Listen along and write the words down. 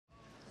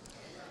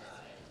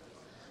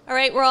All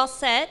right, we're all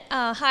set.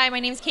 Hi, my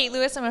name is Kate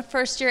Lewis. I'm a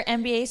first-year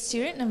MBA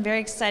student, and I'm very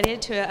excited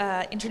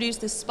to introduce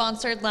this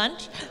sponsored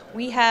lunch.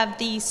 We have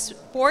the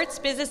Sports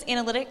Business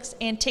Analytics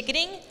and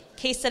Ticketing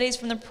Case Studies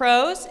from the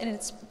Pros, and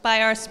it's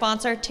by our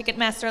sponsor,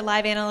 Ticketmaster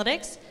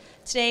LiveAnalytics.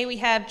 Today we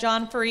have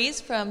John Faries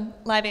from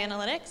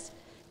LiveAnalytics,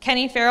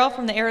 Kenny Farrell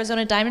from the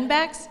Arizona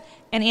Diamondbacks,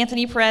 and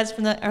Anthony Perez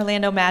from the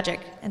Orlando Magic.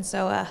 And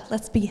so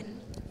let's begin.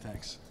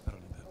 Thanks. I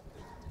don't need that.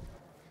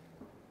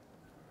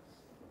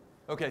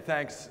 Okay,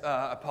 thanks.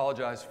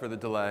 Apologize for the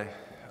delay.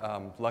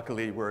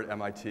 Luckily, we're at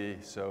MIT,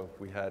 so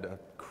we had a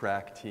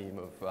crack team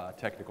of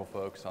technical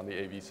folks on the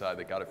AV side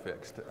that got it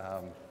fixed.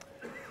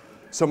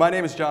 So my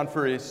name is John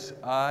Faries.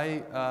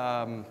 I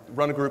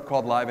run a group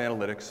called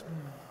LiveAnalytics.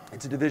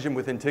 It's a division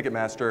within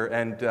Ticketmaster,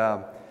 and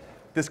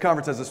this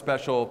conference has a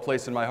special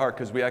place in my heart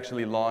because we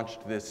actually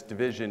launched this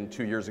division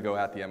 2 years ago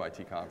at the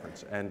MIT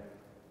conference. And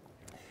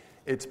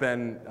it's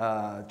been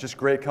just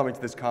great coming to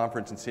this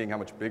conference and seeing how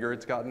much bigger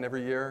it's gotten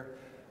every year.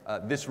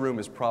 This room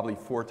is probably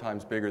 4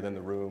 times bigger than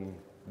the room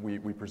we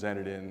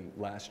presented in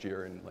last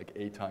year, and like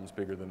 8 times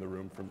bigger than the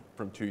room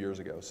from 2 years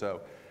ago.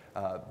 So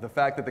the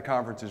fact that the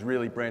conference is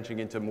really branching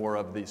into more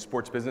of the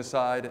sports business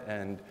side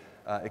and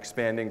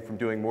expanding from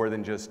doing more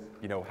than just,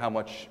 how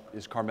much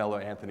is Carmelo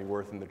Anthony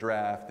worth in the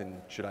draft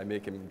and should I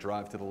make him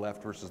drive to the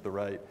left versus the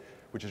right,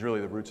 which is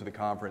really the roots of the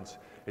conference.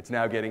 It's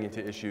now getting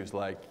into issues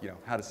like,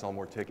 how to sell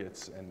more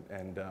tickets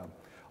and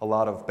a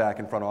lot of back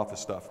and front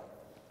office stuff.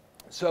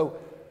 So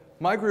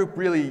my group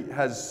really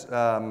has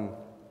a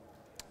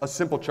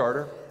simple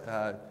charter.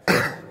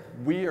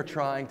 We are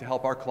trying to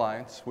help our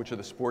clients, which are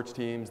the sports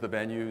teams, the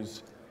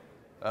venues,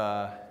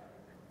 I'm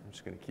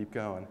just going to keep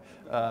going,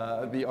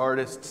 the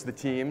artists, the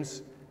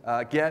teams,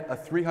 get a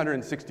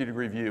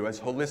 360-degree view, as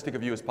holistic a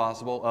view as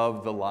possible,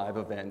 of the live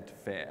event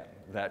fan,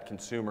 that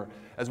consumer,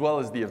 as well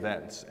as the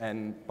events.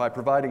 And by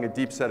providing a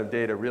deep set of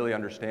data, really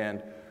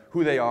understand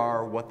who they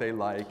are, what they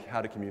like,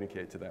 how to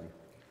communicate to them.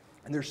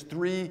 And there's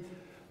 3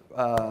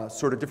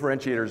 sort of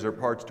differentiators or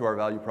parts to our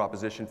value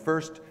proposition.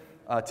 First,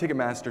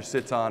 Ticketmaster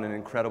sits on an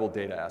incredible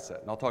data asset,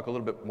 and I'll talk a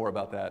little bit more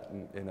about that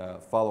in a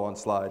follow-on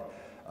slide.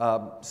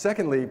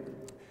 Secondly,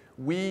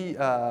 we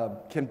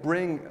can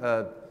bring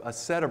a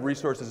set of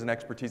resources and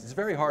expertise. It's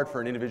very hard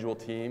for an individual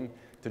team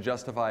to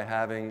justify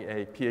having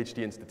a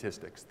PhD in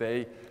statistics.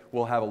 They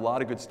will have a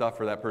lot of good stuff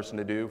for that person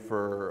to do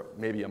for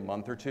maybe a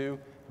month or 2,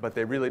 but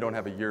they really don't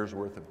have a year's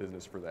worth of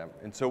business for them.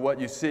 And so what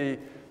you see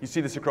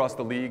this across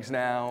the leagues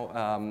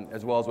now,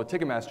 as well as what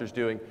Ticketmaster's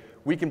doing.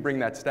 We can bring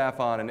that staff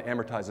on and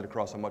amortize it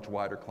across a much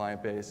wider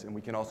client base, and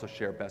we can also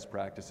share best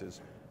practices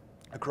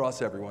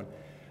across everyone.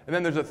 And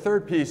then there's a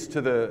third piece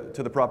to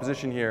the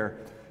proposition here,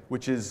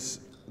 which is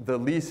the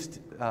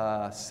least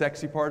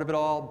sexy part of it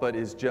all, but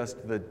is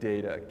just the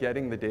data,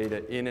 getting the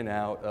data in and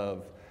out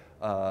of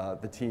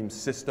the team's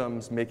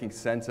systems, making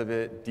sense of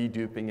it,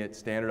 deduping it,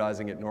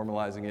 standardizing it,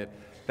 normalizing it.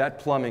 That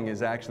plumbing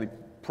is actually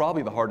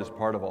probably the hardest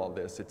part of all of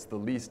this. It's the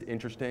least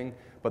interesting,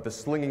 but the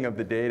slinging of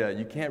the data,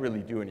 you can't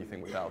really do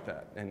anything without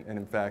that. And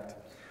in fact,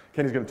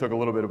 Kenny's going to talk a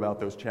little bit about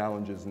those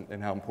challenges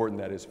and how important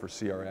that is for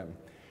CRM.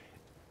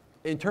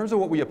 In terms of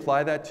what we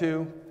apply that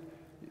to,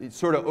 it's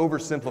sort of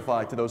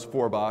oversimplified to those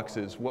 4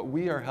 boxes. What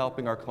we are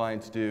helping our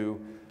clients do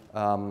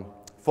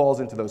falls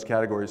into those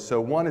categories.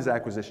 So one is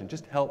acquisition.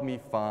 Just help me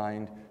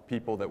find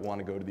people that want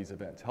to go to these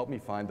events. Help me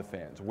find the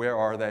fans. Where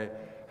are they?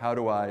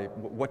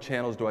 What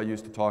channels do I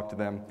use to talk to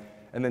them?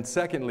 And then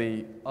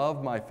secondly,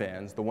 of my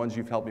fans, the ones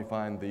you've helped me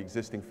find, the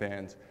existing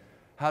fans,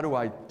 how do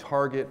I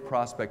target,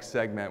 prospect,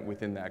 segment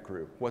within that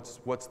group?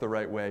 What's the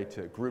right way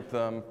to group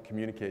them,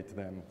 communicate to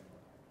them,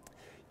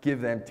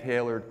 give them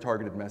tailored,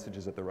 targeted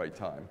messages at the right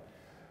time?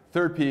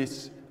 Third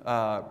piece,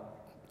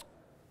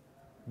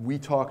 we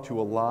talk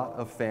to a lot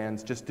of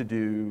fans just to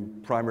do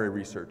primary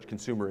research,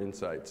 consumer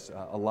insights.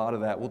 A lot of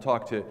that, we'll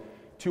talk to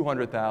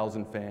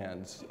 200,000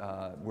 fans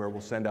where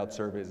we'll send out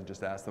surveys and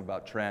just ask them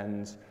about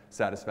trends,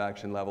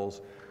 satisfaction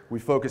levels. We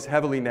focus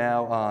heavily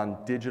now on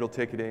digital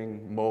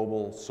ticketing,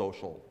 mobile,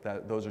 social.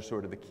 Those are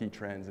sort of the key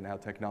trends and how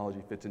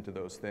technology fits into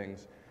those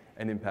things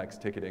and impacts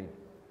ticketing.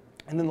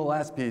 And then the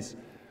last piece,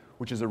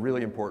 which is a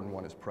really important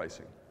one, is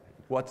pricing.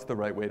 What's the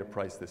right way to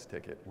price this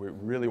ticket? We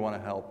really want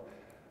to help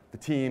the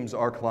teams,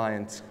 our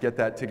clients, get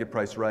that ticket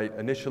price right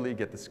initially,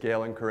 get the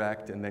scaling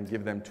correct, and then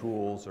give them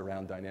tools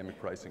around dynamic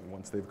pricing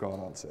once they've gone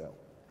on sale.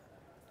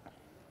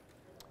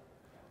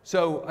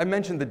 So I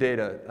mentioned the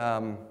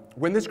data.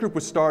 When this group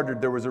was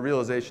started, there was a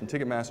realization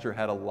Ticketmaster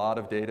had a lot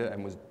of data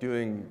and was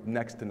doing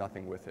next to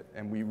nothing with it.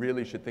 And we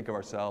really should think of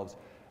ourselves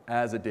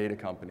as a data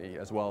company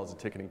as well as a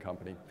ticketing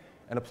company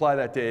and apply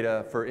that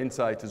data for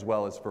insights as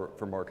well as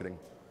for marketing.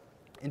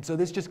 And so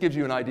this just gives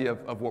you an idea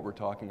of what we're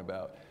talking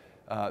about.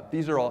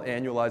 These are all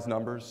annualized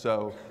numbers.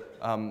 So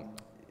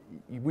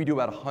we do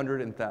about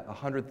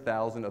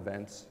 100,000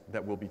 events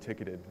that will be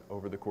ticketed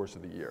over the course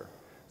of the year.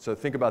 So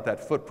think about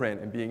that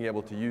footprint and being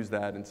able to use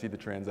that and see the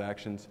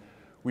transactions.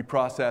 We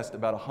processed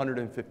about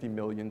 150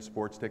 million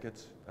sports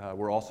tickets.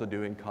 We're also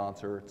doing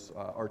concerts,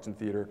 arts and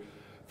theater,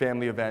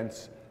 family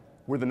events.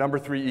 We're the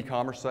 #3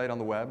 e-commerce site on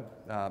the web.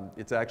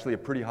 It's actually a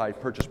pretty high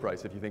purchase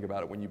price if you think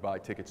about it when you buy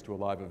tickets to a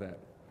live event.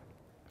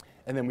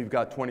 And then we've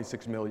got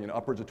 26 million,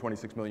 upwards of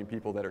 26 million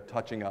people that are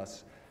touching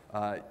us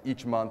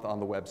each month on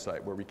the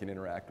website where we can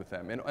interact with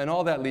them. And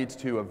all that leads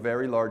to a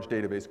very large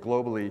database.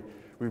 Globally,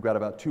 we've got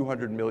about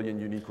 200 million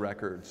unique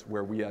records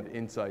where we have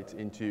insights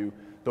into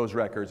those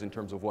records in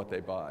terms of what they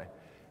buy.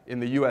 In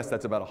the US,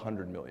 that's about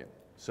 100 million.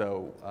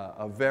 So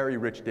a very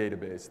rich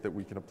database that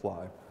we can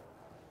apply.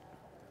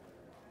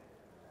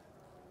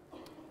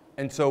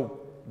 And so,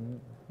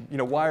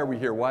 why are we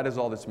here? Why does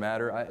all this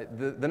matter?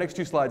 The next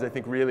 2 slides, I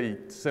think, really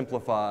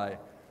simplify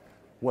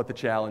what the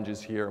challenge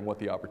is here and what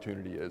the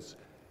opportunity is.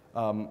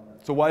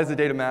 So why does the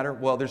data matter?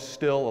 Well, there's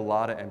still a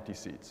lot of empty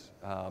seats.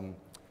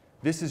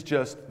 This is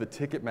just the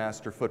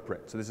Ticketmaster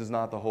footprint, so this is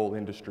not the whole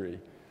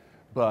industry.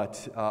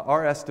 But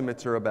our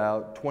estimates are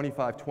about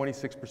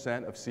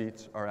 26% of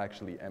seats are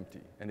actually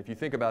empty. And if you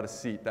think about a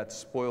seat, that's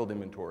spoiled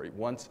inventory.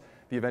 Once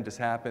the event has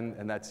happened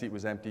and that seat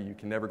was empty, you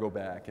can never go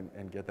back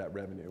and get that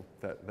revenue.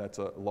 That's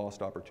a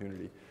lost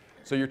opportunity.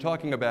 So you're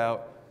talking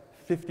about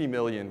 50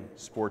 million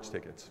sports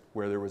tickets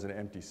where there was an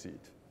empty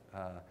seat.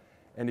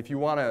 And if you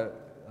want to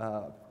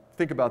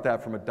think about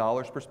that from a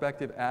dollars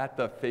perspective, at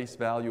the face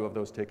value of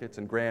those tickets,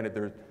 and granted,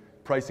 their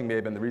pricing may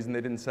have been the reason they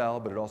didn't sell,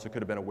 but it also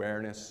could have been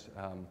awareness.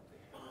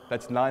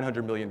 That's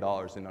 $900 million in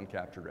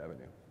uncaptured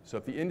revenue. So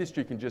if the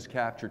industry can just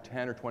capture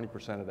 10 or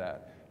 20% of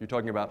that, you're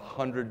talking about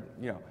hundreds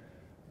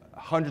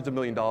of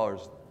millions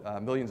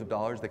of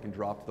dollars that can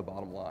drop to the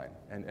bottom line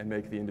and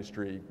make the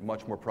industry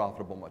much more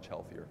profitable, much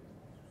healthier.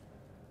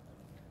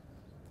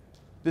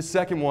 This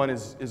second one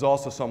is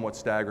also somewhat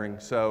staggering.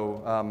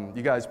 So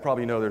you guys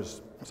probably know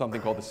there's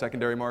something called the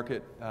secondary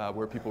market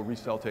where people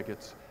resell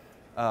tickets.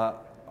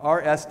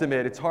 Our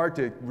estimate, it's hard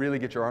to really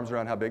get your arms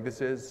around how big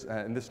this is,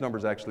 and this number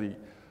is actually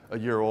a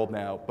year old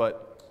now,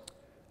 but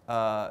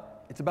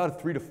it's about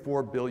a $3 to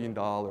 $4 billion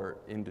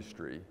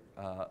industry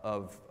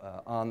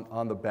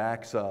on the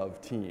backs of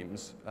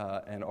teams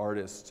and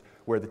artists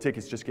where the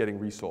ticket's just getting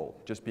resold,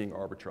 just being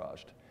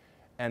arbitraged.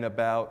 And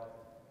about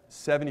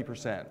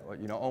 70%,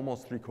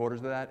 almost 3/4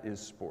 of that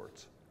is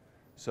sports.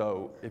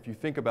 So if you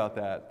think about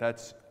that,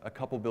 that's a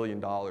couple $2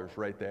 billion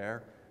right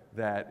there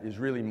that is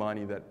really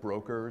money that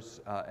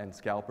brokers and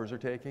scalpers are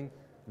taking,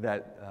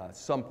 that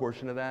some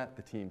portion of that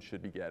the team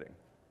should be getting.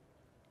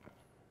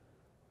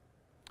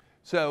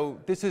 So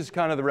this is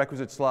kind of the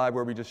requisite slide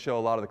where we just show a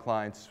lot of the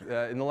clients.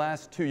 In the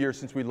last 2 years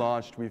since we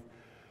launched, we've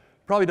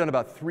probably done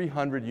about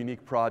 300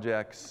 unique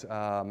projects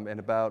and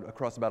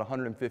across about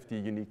 150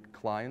 unique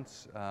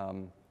clients.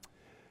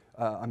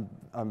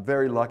 I'm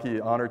very lucky,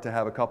 honored to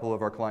have a couple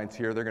of our clients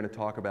here. They're going to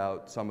talk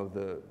about some of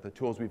the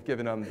tools we've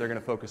given them. They're going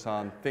to focus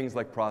on things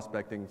like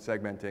prospecting,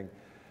 segmenting.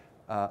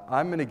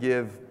 I'm going to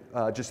give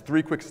just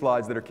 3 quick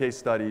slides that are case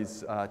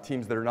studies,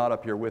 teams that are not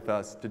up here with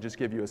us, to just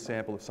give you a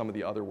sample of some of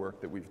the other work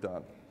that we've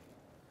done.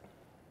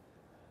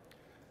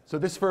 So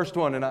this first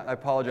one, and I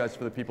apologize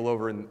for the people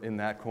over in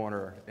that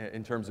corner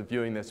in terms of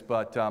viewing this,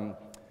 but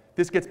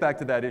this gets back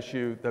to that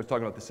issue that I was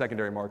talking about, the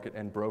secondary market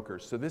and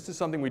brokers. So this is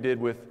something we did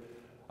with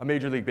a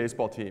Major League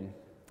Baseball team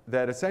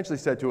that essentially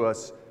said to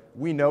us,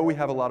 we know we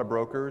have a lot of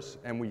brokers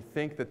and we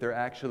think that they're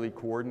actually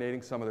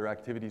coordinating some of their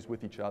activities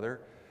with each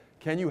other.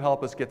 Can you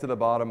help us get to the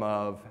bottom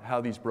of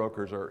how these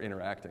brokers are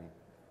interacting?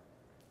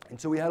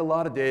 And so we had a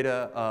lot of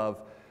data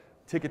of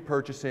ticket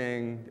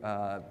purchasing,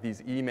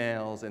 these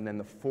emails, and then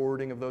the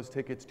forwarding of those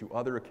tickets to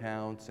other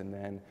accounts, and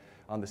then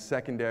on the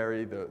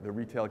secondary, the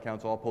retail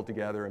accounts all pulled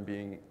together and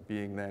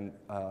being then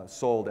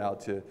sold out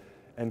to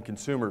end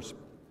consumers.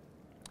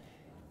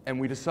 And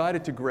we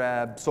decided to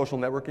grab social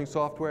networking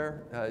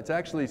software. It's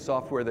actually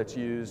software that's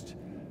used,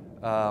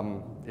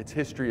 its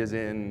history is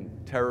in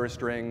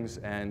terrorist rings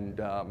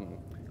and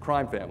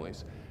crime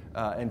families,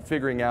 and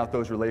figuring out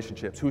those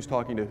relationships, who's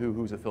talking to who,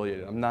 who's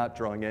affiliated. I'm not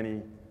drawing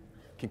any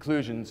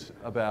conclusions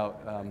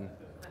about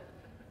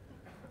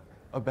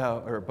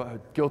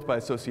guilt by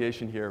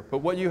association here. But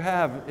what you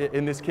have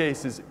in this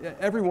case is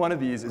every one of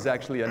these is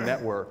actually a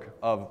network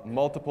of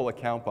multiple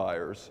account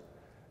buyers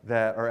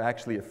that are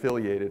actually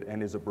affiliated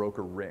and is a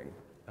broker ring.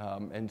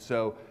 And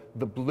so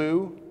the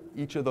blue,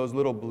 each of those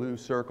little blue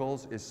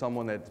circles is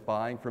someone that's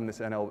buying from this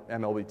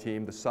MLB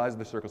team. The size of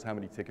the circle is how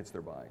many tickets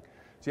they're buying.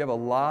 So you have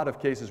a lot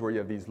of cases where you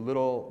have these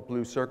little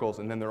blue circles,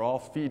 and then they're all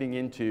feeding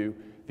into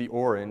the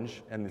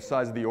orange, and the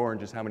size of the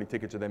orange is how many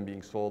tickets are then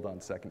being sold on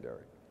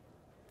secondary.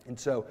 And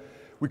so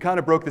we kind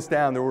of broke this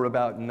down. There were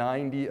about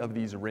 90 of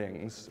these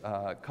rings.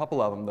 A couple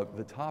of them,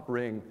 the top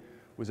ring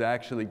was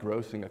actually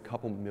grossing a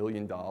couple $1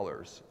 million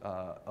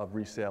of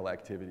resale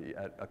activity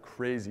at a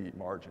crazy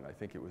margin. I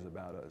think it was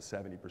about a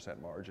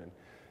 70% margin.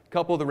 A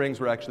couple of the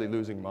rings were actually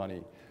losing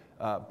money.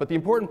 But the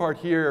important part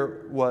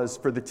here was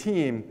for the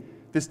team,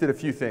 this did a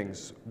few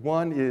things.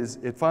 One is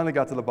it finally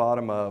got to the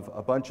bottom of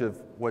a bunch of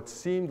what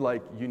seemed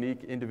like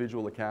unique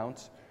individual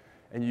accounts.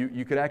 And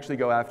you could actually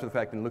go after the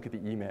fact and look at the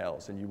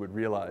emails, and you would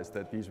realize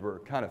that these were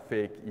kind of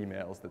fake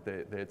emails that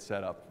they had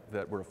set up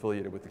that were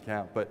affiliated with the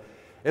account. But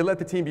it let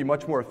the team be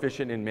much more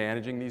efficient in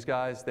managing these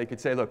guys. They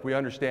could say, look, we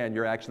understand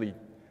you're actually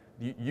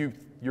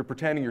you're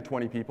pretending you're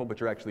 20 people, but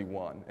you're actually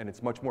one. And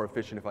it's much more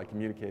efficient if I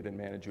communicate and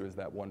manage you as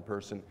that one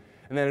person.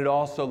 And then it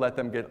also let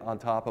them get on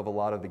top of a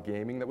lot of the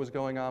gaming that was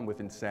going on with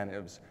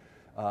incentives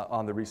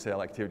on the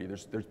resale activity.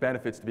 There's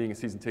benefits to being a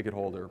season ticket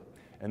holder,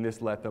 and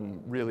this let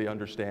them really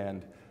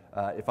understand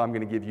if I'm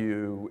going to give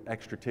you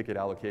extra ticket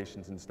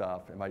allocations and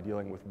stuff, am I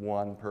dealing with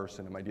one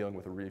person, am I dealing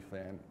with a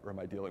refan, or am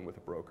I dealing with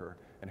a broker,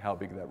 and how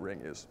big that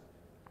ring is.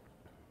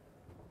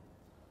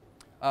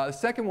 The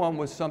second one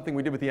was something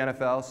we did with the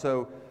NFL.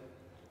 So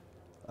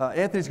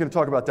Anthony's going to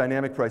talk about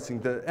dynamic pricing.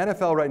 The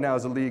NFL right now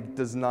as a league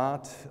does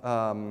not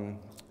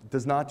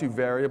do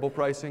variable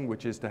pricing,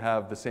 which is to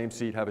have the same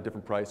seat have a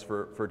different price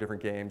for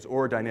different games,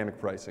 or dynamic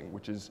pricing,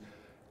 which is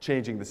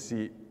changing the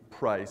seat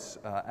price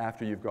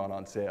after you've gone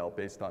on sale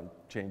based on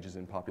changes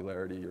in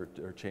popularity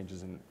or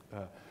changes in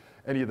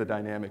any of the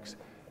dynamics.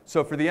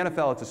 So for the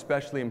NFL, it's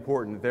especially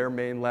important. Their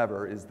main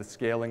lever is the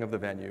scaling of the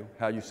venue,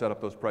 how you set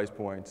up those price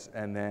points,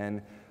 and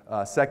then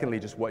secondly,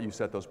 just what you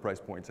set those price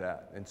points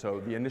at. And so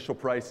the initial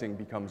pricing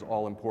becomes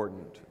all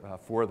important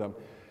for them.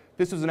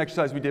 This was an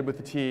exercise we did with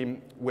the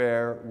team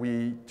where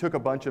we took a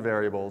bunch of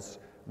variables.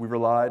 We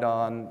relied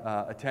on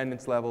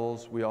attendance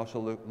levels. We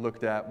also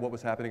looked at what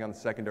was happening on the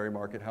secondary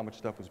market, how much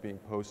stuff was being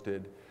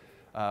posted.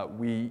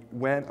 We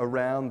went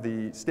around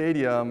the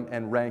stadium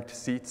and ranked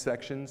seat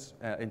sections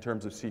in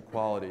terms of seat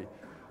quality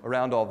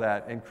around all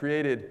that, and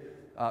created,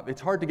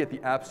 it's hard to get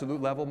the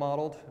absolute level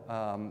modeled,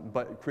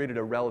 but created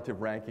a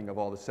relative ranking of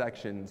all the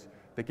sections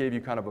that gave you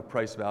kind of a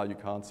price value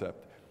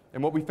concept.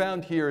 And what we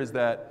found here is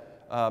that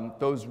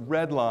those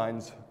red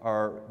lines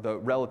are the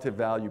relative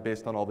value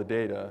based on all the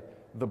data.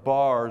 The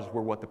bars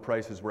were what the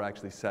prices were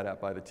actually set at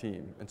by the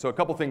team. And so a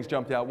couple things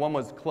jumped out. One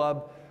was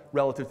club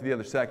relative to the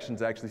other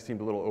sections actually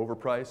seemed a little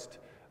overpriced.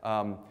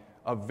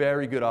 A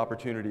very good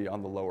opportunity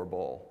on the lower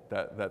bowl,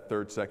 that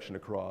third section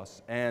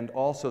across, and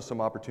also some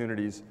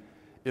opportunities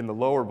in the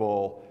lower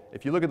bowl.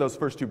 If you look at those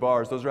first two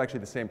bars, those are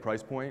actually the same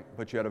price point,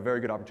 but you had a very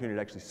good opportunity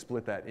to actually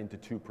split that into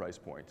two price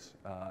points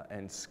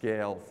and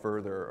scale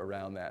further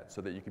around that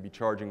so that you could be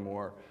charging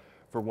more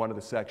for one of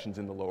the sections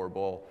in the lower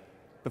bowl.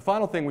 The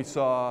final thing we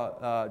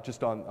saw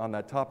just on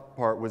that top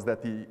part was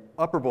that the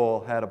upper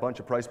bowl had a bunch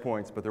of price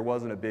points, but there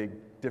wasn't a big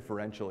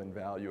differential in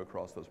value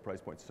across those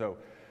price points. So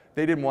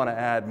they didn't want to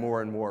add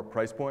more and more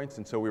price points,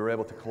 and so we were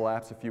able to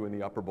collapse a few in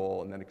the upper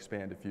bowl and then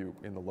expand a few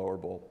in the lower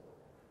bowl.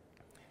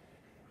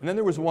 And then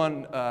there was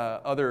one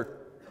other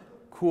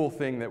cool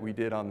thing that we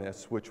did on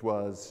this, which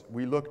was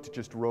we looked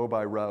just row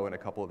by row in a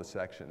couple of the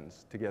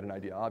sections to get an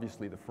idea.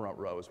 Obviously, the front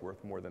row is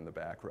worth more than the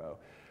back row.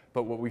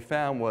 But what we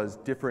found was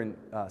different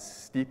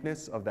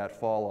steepness of that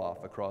fall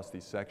off across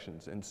these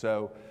sections. And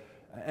so,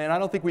 and I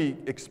don't think we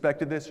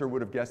expected this or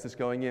would have guessed this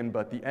going in,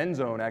 but the end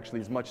zone actually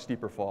is much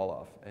steeper fall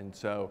off. And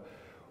so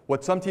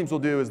what some teams will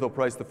do is they'll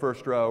price the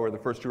first row, or the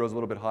first two rows a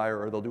little bit higher,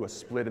 or they'll do a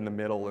split in the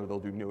middle, or they'll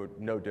do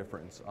no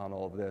difference on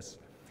all of this.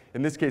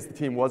 In this case, the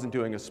team wasn't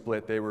doing a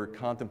split. They were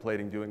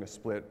contemplating doing a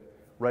split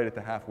right at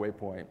the halfway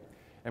point.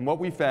 And what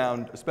we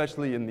found,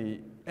 especially in the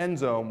end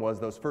zone, was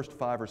those first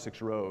 5 or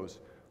 6 rows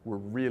were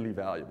really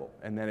valuable,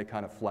 and then it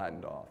kind of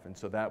flattened off. And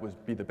so that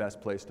would be the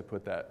best place to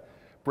put that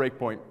break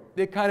point.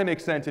 It kind of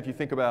makes sense if you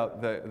think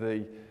about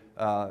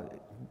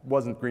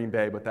wasn't Green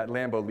Bay, but that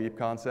Lambeau Leap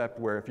concept,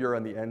 where if you're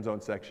in the end zone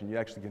section, you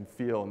actually can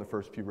feel in the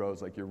first few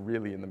rows like you're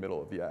really in the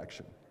middle of the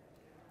action.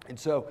 And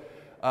so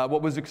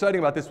what was exciting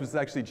about this was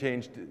actually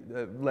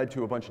led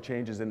to a bunch of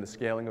changes in the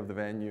scaling of the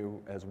venue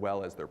as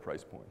well as their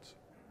price points.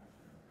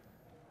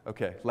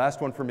 Okay,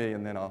 last one for me,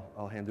 and then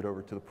I'll hand it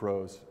over to the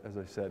pros, as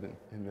I said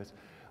in this.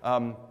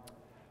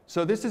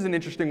 So this is an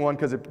interesting one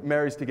because it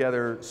marries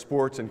together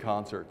sports and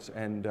concerts.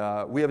 And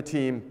we have a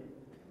team,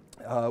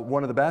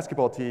 one of the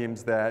basketball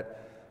teams, that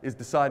is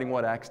deciding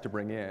what acts to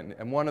bring in.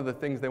 And one of the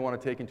things they want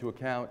to take into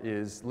account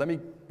is, let me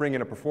bring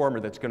in a performer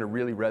that's going to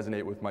really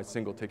resonate with my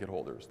single ticket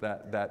holders,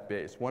 that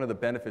base. One of the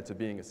benefits of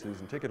being a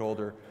season ticket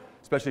holder,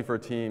 especially for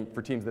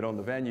teams that own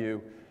the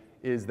venue,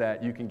 is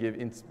that you can give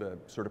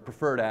sort of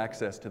preferred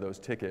access to those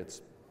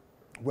tickets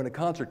when a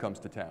concert comes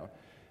to town.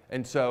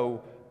 And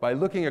so by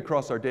looking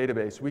across our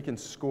database, we can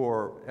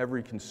score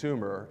every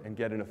consumer and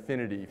get an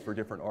affinity for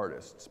different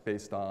artists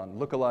based on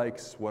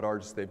lookalikes, what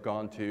artists they've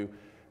gone to.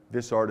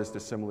 This artist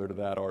is similar to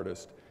that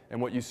artist.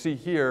 And what you see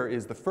here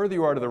is the further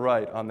you are to the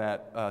right on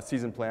that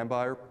season plan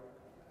buyer,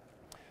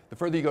 the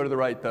further you go to the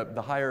right,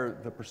 the higher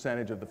the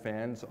percentage of the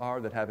fans are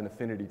that have an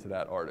affinity to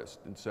that artist.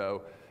 And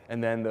so,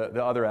 and then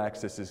the other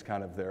axis is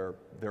kind of their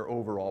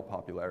overall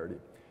popularity.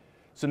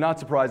 So not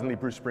surprisingly,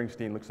 Bruce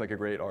Springsteen looks like a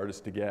great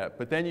artist to get.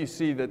 But then you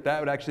see that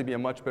would actually be a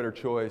much better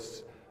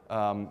choice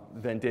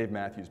than Dave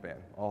Matthews Band,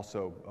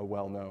 also a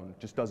well-known,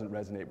 just doesn't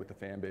resonate with the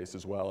fan base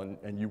as well.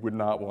 And you would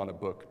not want to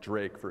book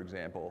Drake, for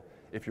example,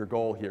 if your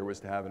goal here was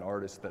to have an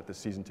artist that the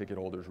season ticket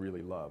holders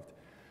really loved.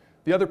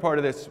 The other part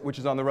of this, which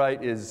is on the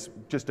right, is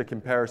just a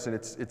comparison.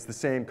 It's the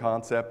same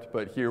concept,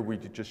 but here we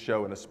just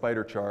show in a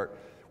spider chart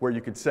where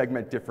you could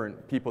segment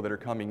different people that are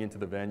coming into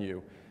the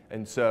venue.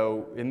 And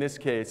so in this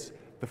case,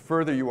 the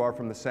further you are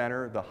from the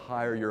center, the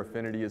higher your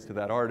affinity is to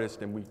that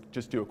artist. And we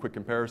just do a quick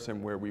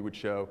comparison where we would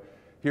show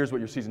here's what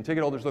your season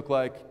ticket holders look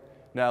like.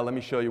 Now let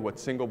me show you what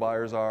single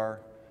buyers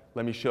are.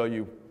 Let me show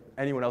you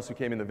anyone else who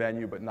came in the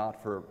venue but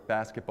not for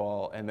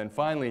basketball. And then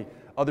finally,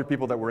 other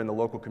people that were in the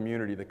local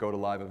community that go to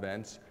live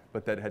events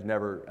but that had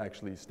never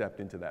actually stepped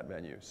into that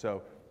venue.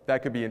 So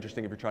that could be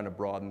interesting if you're trying to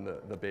broaden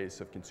the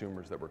base of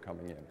consumers that were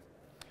coming in.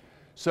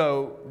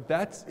 So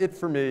that's it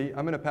for me.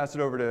 I'm going to pass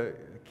it over to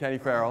Kenny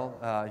Farrell.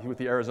 He's with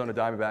the Arizona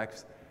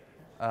Diamondbacks.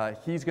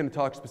 He's going to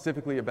talk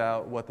specifically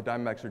about what the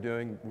Diamondbacks are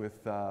doing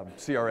with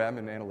CRM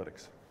and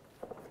analytics.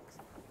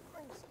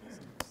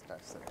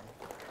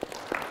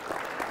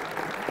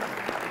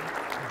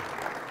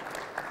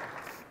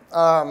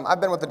 I've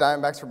been with the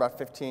Diamondbacks for about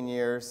 15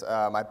 years.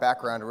 My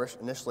background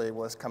initially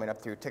was coming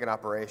up through ticket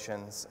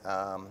operations.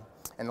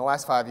 In the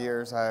last 5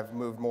 years, I've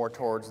moved more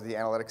towards the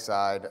analytics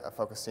side,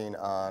 focusing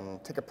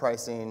on ticket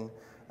pricing,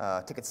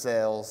 ticket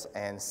sales,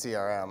 and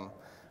CRM.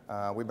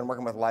 We've been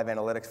working with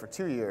LiveAnalytics for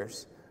 2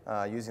 years,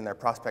 using their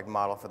prospect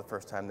model for the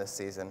first time this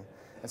season.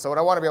 And so what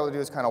I want to be able to do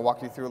is kind of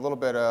walk you through a little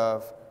bit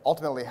of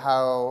ultimately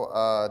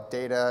how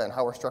data and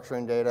how we're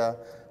structuring data,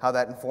 how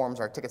that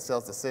informs our ticket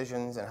sales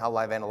decisions, and how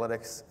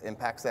LiveAnalytics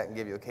impacts that, and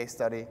give you a case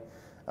study.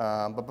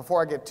 But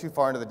before I get too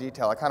far into the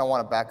detail, I kind of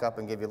want to back up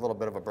and give you a little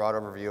bit of a broad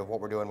overview of what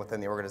we're doing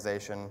within the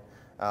organization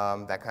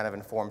that kind of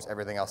informs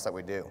everything else that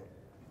we do.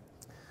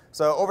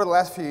 So over the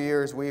last few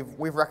years,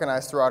 we've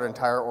recognized throughout our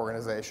entire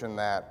organization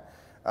that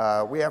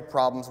we have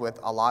problems with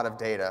a lot of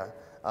data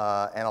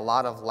and a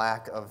lot of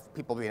lack of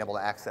people being able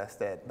to access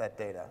that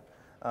data.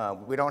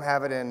 We don't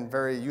have it in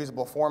very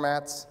usable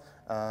formats.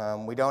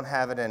 We don't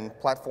have it in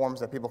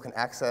platforms that people can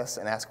access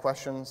and ask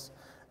questions.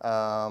 We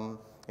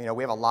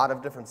have a lot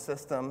of different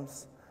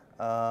systems,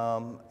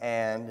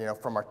 and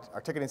from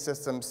our ticketing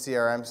systems,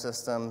 CRM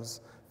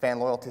systems, fan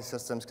loyalty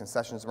systems,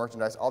 concessions,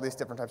 merchandise, all these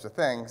different types of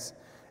things.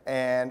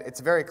 And it's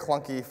very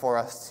clunky for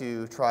us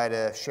to try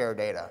to share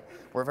data.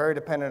 We're very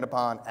dependent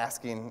upon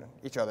asking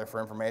each other for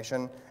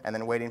information and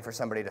then waiting for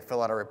somebody to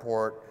fill out a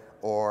report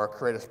or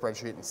create a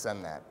spreadsheet and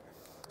send that.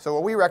 So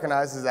what we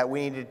recognize is that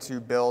we needed to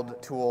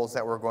build tools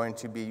that were going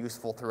to be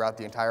useful throughout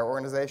the entire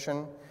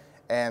organization.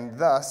 And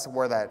thus,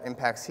 where that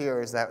impacts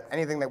here is that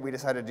anything that we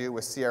decide to do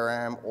with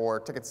CRM or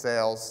ticket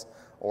sales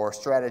or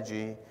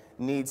strategy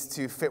needs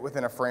to fit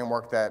within a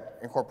framework that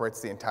incorporates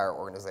the entire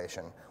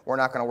organization. We're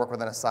not going to work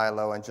within a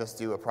silo and just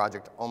do a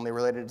project only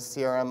related to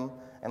CRM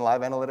and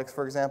LiveAnalytics,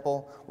 for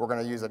example. We're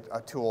going to use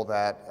a tool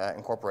that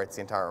incorporates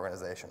the entire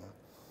organization.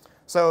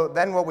 So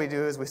then what we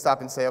do is we stop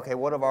and say, okay,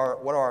 what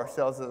are our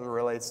sales as it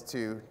relates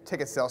to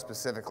ticket sales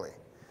specifically?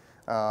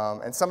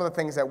 And some of the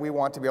things that we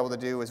want to be able to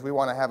do is we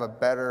want to have a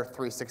better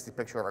 360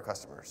 picture of our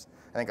customers.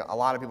 I think a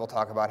lot of people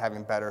talk about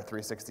having better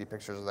 360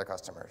 pictures of their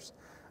customers.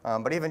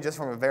 But even just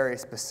from a very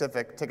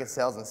specific ticket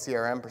sales and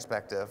CRM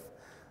perspective,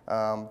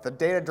 the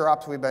data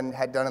drops we've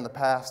had done in the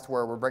past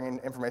where we're bringing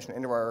information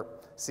into our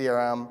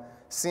CRM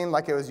seemed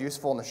like it was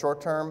useful in the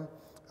short term.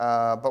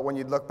 But when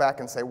you look back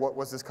and say, what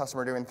was this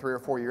customer doing 3 or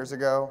 4 years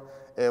ago?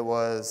 It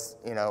was,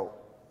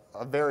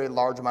 a very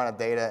large amount of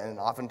data, and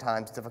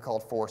oftentimes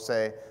difficult for,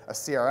 say, a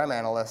CRM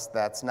analyst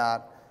that's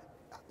not,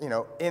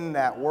 in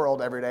that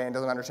world every day and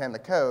doesn't understand the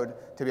code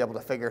to be able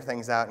to figure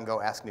things out and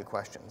go ask new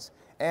questions.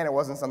 And it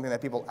wasn't something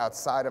that people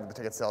outside of the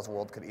ticket sales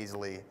world could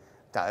easily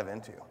dive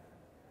into.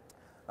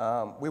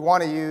 We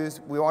want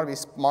to be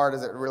smart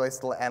as it relates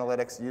to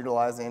analytics,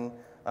 utilizing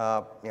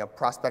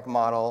prospect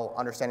model,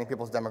 understanding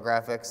people's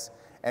demographics.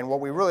 And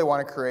what we really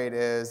want to create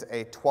is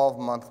a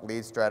 12-month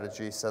lead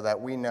strategy so that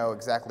we know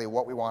exactly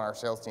what we want our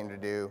sales team to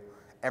do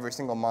every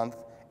single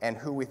month and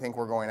who we think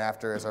we're going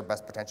after as our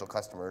best potential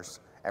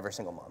customers every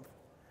single month.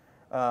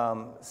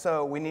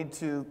 So we need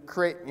to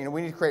create,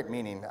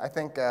 meaning. I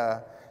think,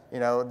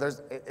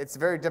 it's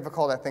very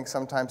difficult, I think,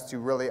 sometimes to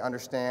really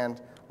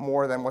understand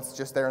more than what's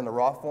just there in the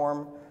raw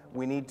form.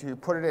 We need to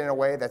put it in a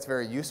way that's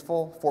very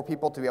useful for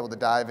people to be able to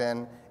dive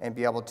in and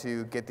be able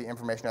to get the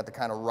information at the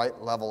kind of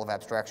right level of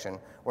abstraction,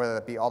 whether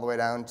that be all the way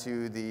down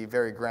to the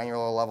very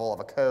granular level of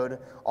a code,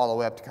 all the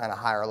way up to kind of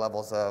higher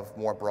levels of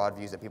more broad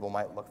views that people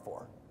might look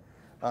for.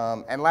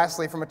 And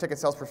lastly, from a ticket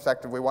sales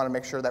perspective, we want to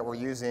make sure that we're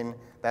using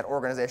that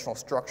organizational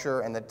structure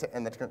and the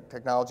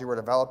technology we're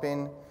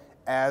developing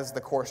as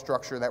the core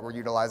structure that we're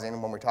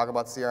utilizing when we talk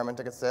about CRM and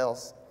ticket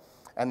sales.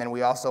 And then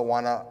we also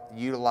want to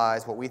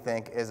utilize what we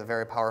think is a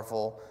very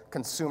powerful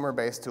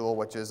consumer-based tool,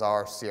 which is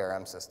our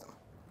CRM system.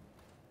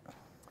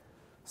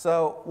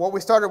 So what we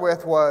started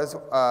with was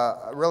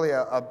really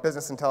a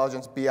business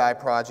intelligence BI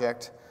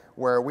project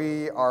where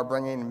we are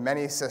bringing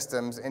many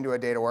systems into a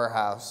data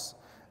warehouse,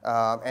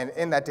 and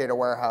in that data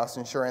warehouse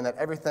ensuring that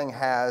everything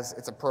has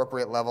its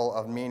appropriate level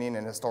of meaning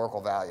and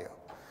historical value.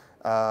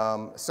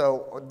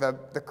 So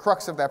the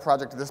crux of that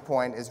project at this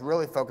point is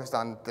really focused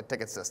on the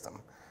ticket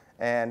system.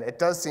 And it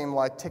does seem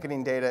like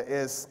ticketing data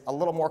is a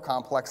little more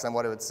complex than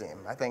what it would seem.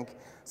 I think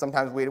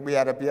sometimes we've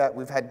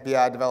had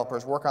BI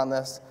developers work on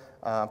this,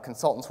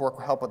 consultants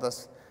help with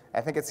us.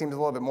 I think it seems a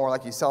little bit more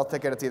like you sell a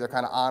ticket, it's either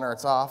kind of on or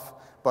it's off,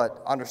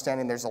 but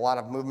understanding there's a lot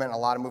of movement, a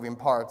lot of moving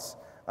parts,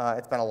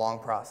 it's been a long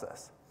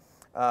process.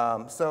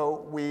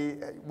 So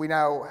we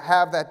now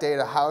have that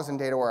data housed in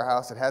data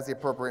warehouse. It has the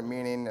appropriate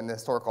meaning and the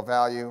historical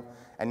value,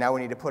 and now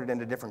we need to put it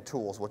into different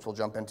tools, which we'll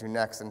jump into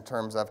next in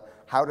terms of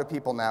how do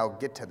people now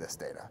get to this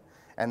data.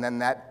 And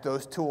then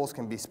those tools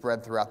can be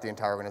spread throughout the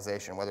entire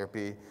organization, whether it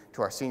be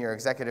to our senior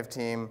executive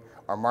team,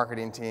 our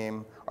marketing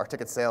team, our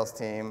ticket sales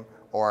team,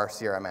 or our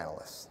CRM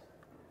analysts.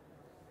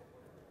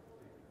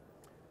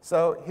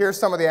 So here's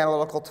some of the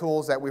analytical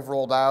tools that we've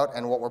rolled out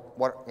and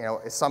what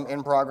is some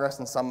in progress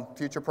and some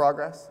future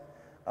progress.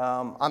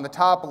 On the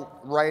top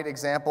right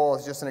example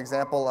is just an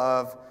example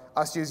of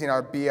us using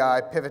our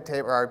BI pivot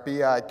table, or our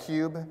BI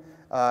cube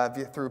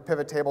through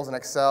pivot tables in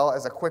Excel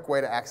as a quick way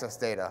to access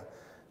data.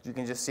 You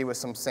can just see with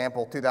some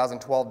sample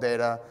 2012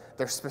 data,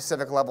 there's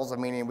specific levels of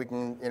meaning. We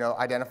can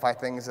identify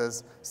things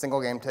as single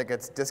game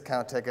tickets,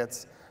 discount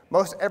tickets.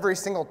 Most every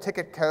single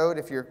ticket code,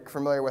 if you're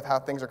familiar with how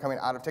things are coming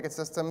out of ticket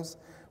systems,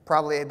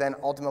 probably then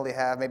ultimately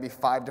have maybe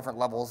 5 different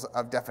levels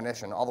of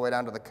definition, all the way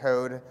down to the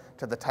code,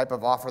 to the type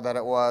of offer that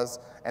it was,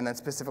 and then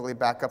specifically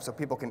back up so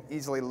people can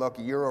easily look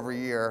year over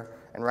year.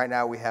 And right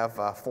now we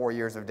have 4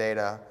 years of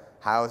data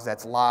housed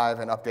that's live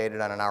and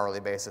updated on an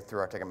hourly basis through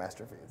our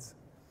Ticketmaster feeds.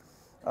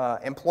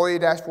 Employee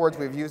dashboards,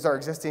 we've used our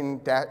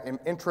existing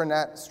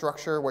intranet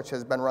structure, which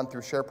has been run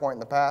through SharePoint in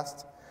the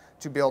past,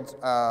 to build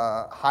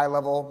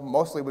high-level,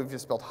 mostly we've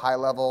just built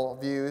high-level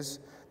views.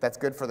 That's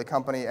good for the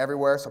company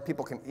everywhere, so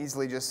people can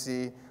easily just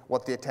see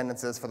what the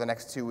attendance is for the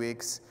next 2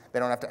 weeks. They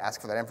don't have to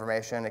ask for that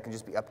information. It can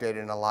just be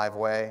updated in a live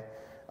way.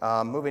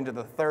 Moving to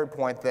the third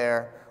point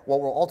there, what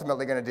we're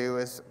ultimately going to do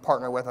is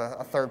partner with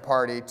a third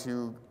party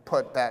to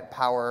put that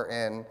power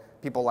in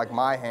people like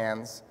my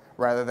hands,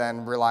 rather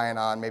than relying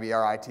on maybe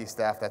our IT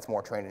staff that's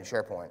more trained in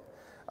SharePoint.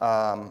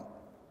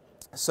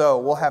 So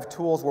we'll have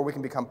tools where we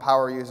can become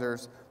power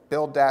users,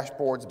 build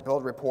dashboards,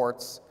 build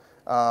reports,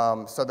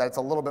 so that it's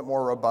a little bit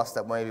more robust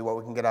than maybe what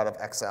we can get out of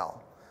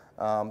Excel.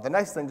 The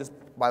nice thing, just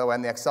by the way,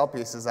 in the Excel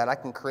piece is that I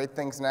can create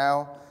things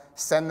now,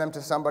 send them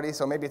to somebody,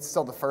 so maybe it's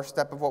still the first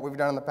step of what we've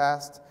done in the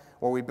past,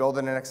 where we build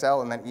it in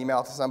Excel and then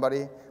email it to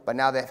somebody, but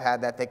now they've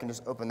had that, they can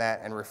just open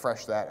that and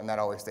refresh that, and that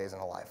always stays in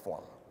a live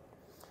form.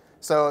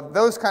 So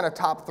those kind of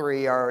top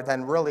 3 are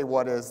then really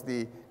what is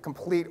the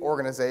complete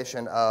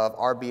organization of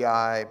our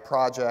BI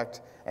project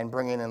and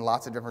bringing in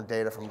lots of different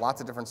data from lots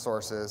of different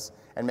sources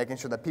and making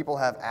sure that people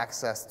have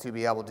access to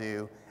be able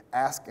to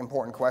ask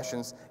important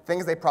questions,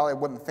 things they probably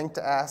wouldn't think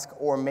to ask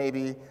or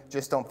maybe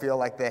just don't feel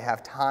like they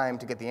have time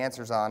to get the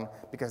answers on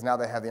because now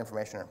they have the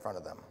information in front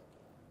of them.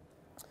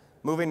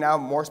 Moving now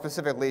more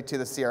specifically to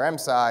the CRM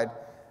side,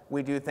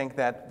 we do think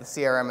that the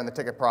CRM and the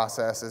ticket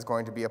process is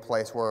going to be a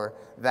place where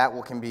that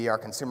can be our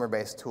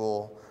consumer-based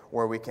tool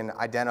where we can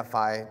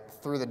identify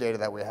through the data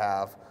that we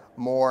have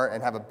more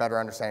and have a better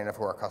understanding of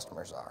who our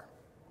customers are.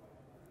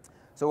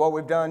 So what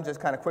we've done just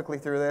kind of quickly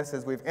through this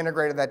is we've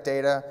integrated that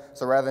data.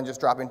 So rather than just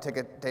dropping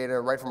ticket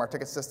data right from our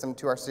ticket system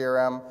to our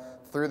CRM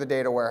through the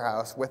data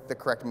warehouse with the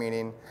correct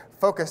meaning,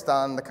 focused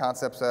on the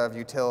concepts of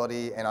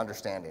utility and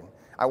understanding.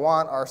 I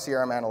want our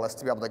CRM analysts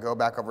to be able to go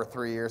back over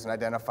 3 years and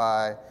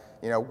identify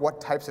what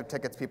types of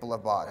tickets people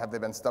have bought. Have they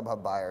been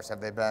StubHub buyers? Have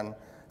they been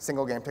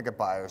single game ticket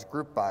buyers,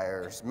 group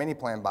buyers, mini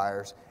plan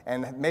buyers?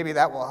 And maybe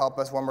that will help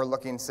us when we're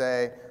looking,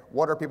 say,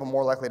 what are people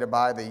more likely to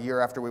buy the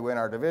year after we win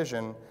our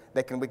division?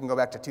 We can go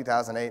back to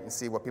 2008 and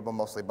see what people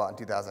mostly bought in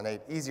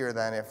 2008, easier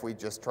than if we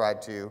just tried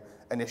to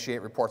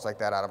initiate reports like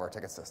that out of our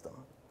ticket system.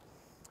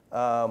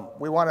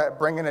 We want to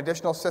bring in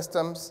additional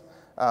systems.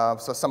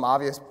 So some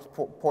obvious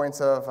points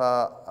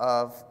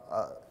of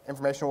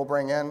information we'll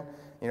bring in.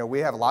 We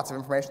have lots of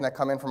information that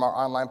come in from our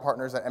online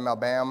partners at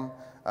MLBAM.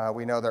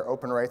 We know their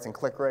open rates and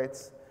click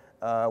rates.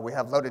 We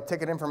have loaded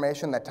ticket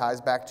information that ties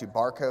back to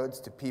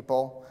barcodes, to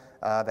people,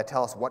 that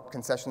tell us what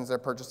concessions they're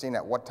purchasing,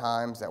 at what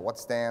times, at what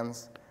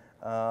stands.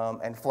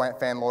 And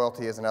fan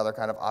loyalty is another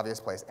kind of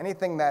obvious place.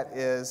 Anything that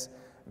is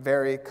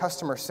very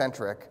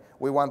customer-centric,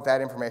 we want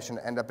that information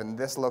to end up in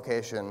this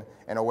location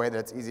in a way that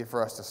it's easy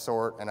for us to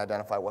sort and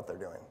identify what they're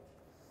doing.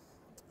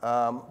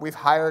 We've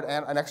hired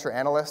an extra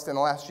analyst in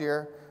the last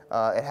year.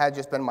 It had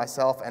just been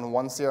myself and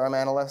one CRM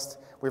analyst.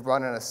 We've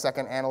brought in a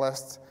second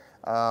analyst.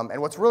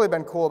 And what's really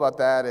been cool about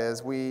that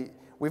is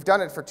we've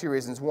done it for 2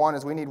 reasons. One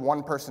is we need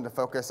one person to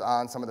focus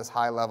on some of this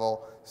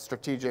high-level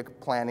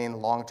strategic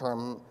planning,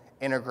 long-term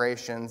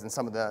integrations, and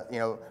some of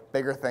the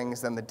bigger things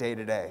than the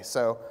day-to-day.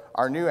 So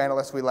our new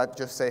analyst, we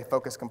just say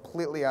focus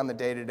completely on the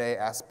day-to-day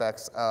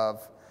aspects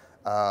of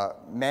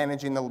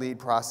managing the lead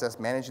process,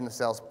 managing the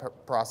sales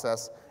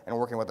process, and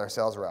working with our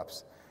sales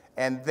reps.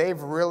 And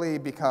they've really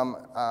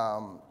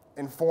become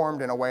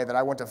informed in a way that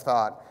I wouldn't have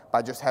thought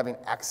by just having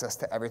access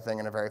to everything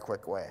in a very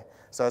quick way.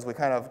 So as we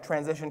kind of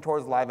transition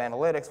towards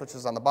LiveAnalytics, which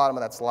is on the bottom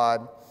of that slide,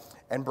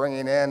 and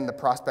bringing in the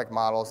prospect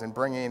models and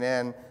bringing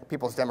in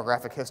people's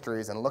demographic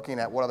histories and looking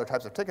at what other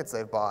types of tickets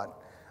they've bought,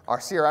 our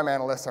CRM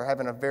analysts are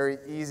having a very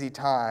easy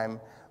time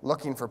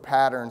looking for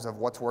patterns of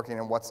what's working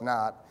and what's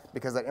not,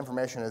 because that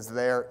information is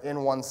there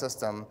in one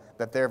system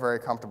that they're very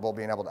comfortable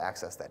being able to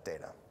access that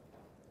data.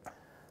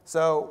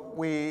 So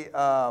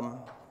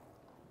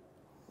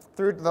through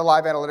Through the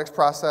LiveAnalytics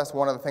process,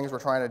 one of the things we're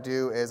trying to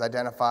do is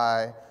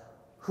identify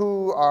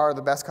who are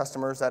the best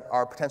customers that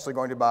are potentially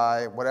going to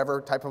buy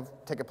whatever type of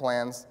ticket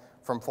plans,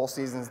 from full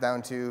seasons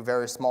down to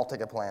very small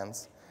ticket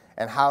plans,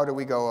 and how do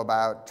we go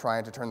about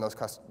trying to turn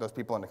those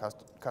people into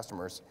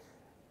customers.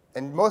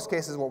 In most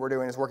cases, what we're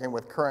doing is working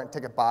with current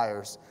ticket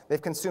buyers.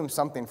 They've consumed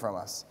something from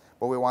us,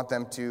 but we want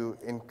them to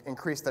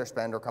increase their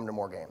spend or come to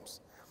more games.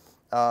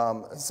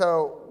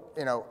 So,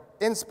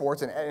 in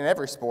sports, and in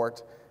every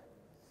sport,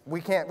 we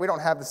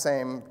don't have the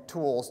same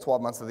tools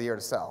 12 months of the year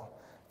to sell.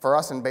 For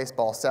us in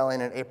baseball,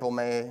 selling in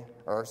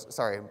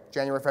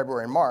January,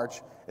 February, and March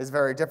is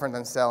very different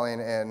than selling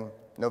in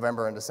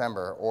November and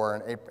December,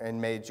 or in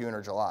May, June,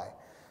 or July.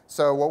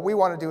 So what we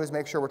want to do is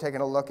make sure we're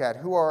taking a look at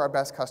who are our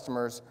best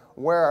customers,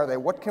 where are they,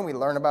 what can we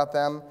learn about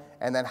them,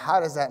 and then how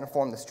does that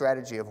inform the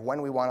strategy of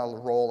when we want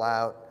to roll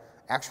out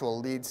actual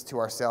leads to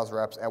our sales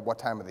reps at what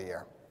time of the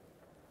year.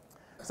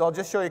 So I'll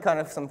just show you kind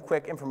of some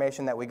quick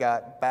information that we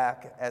got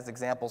back as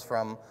examples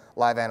from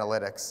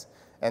LiveAnalytics.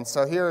 And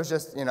so here is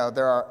just,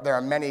 there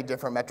are many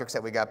different metrics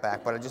that we got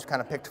back, but I just kind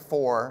of picked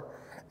 4.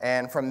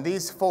 And from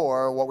these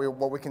 4,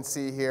 what we can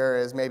see here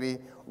is maybe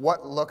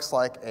what looks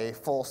like a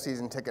full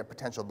season ticket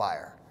potential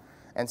buyer.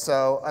 And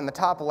so on the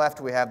top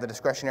left, we have the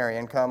discretionary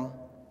income.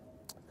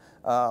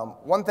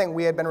 One thing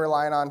we had been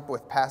relying on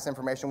with past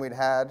information we'd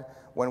had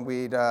when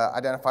we'd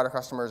identified our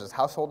customers is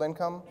household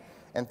income.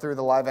 And through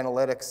the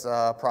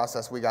LiveAnalytics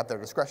process, we got their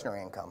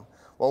discretionary income.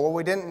 Well, what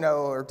we didn't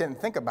know or didn't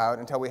think about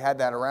until we had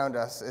that around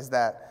us is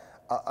that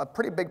a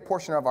pretty big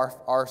portion of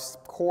our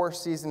core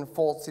season,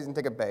 full season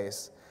ticket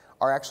base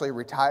are actually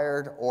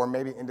retired or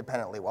maybe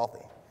independently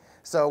wealthy.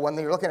 So when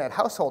you're looking at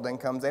household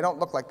incomes, they don't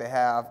look like they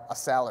have a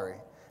salary,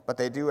 but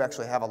they do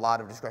actually have a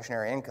lot of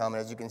discretionary income.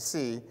 And as you can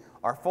see,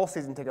 our full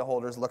season ticket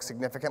holders look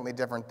significantly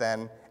different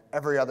than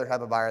every other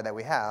type of buyer that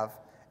we have.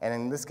 And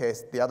in this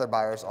case, the other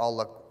buyers all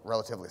look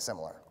relatively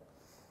similar.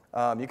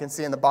 You can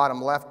see in the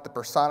bottom left the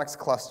Personix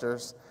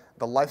clusters,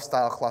 the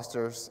lifestyle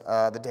clusters,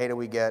 the data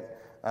we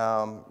get.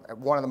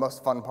 One of the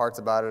most fun parts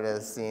about it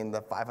is seeing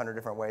the 500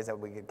 different ways that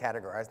we get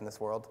categorized in this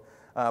world.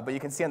 But you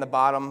can see in the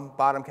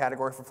bottom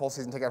category for full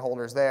season ticket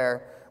holders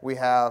there, we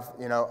have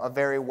a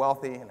very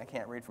wealthy, and I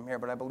can't read from here,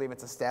 but I believe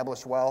it's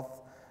established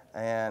wealth,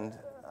 and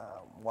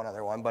one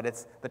other one, but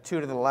it's the 2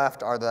 to the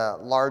left are the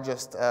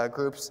largest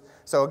groups.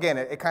 So again,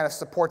 it kind of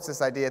supports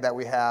this idea that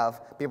we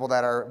have people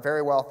that are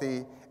very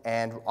wealthy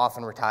and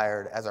often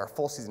retired as our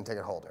full season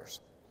ticket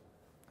holders.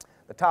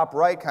 The top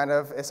right kind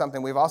of is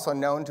something we've also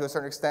known to a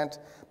certain extent,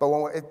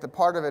 but the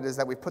part of it is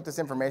that we put this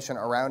information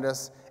around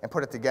us and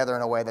put it together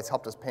in a way that's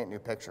helped us paint new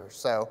pictures.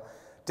 So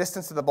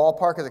distance to the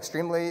ballpark is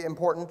extremely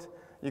important.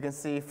 You can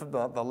see from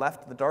the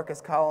left, the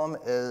darkest column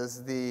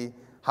is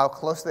how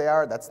close they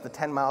are. That's the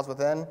 10 miles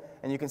within,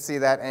 and you can see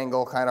that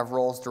angle kind of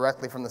rolls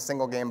directly from the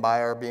single game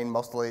buyer being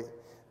mostly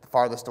the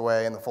farthest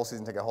away and the full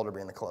season ticket holder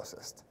being the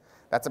closest.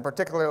 That's a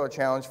particular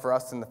challenge for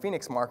us in the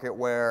Phoenix market,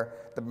 where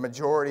the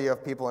majority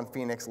of people in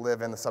Phoenix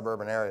live in the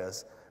suburban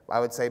areas. I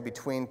would say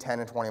between 10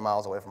 and 20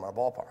 miles away from our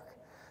ballpark.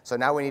 So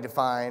now we need to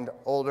find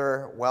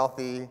older,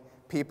 wealthy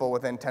people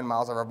within 10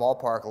 miles of our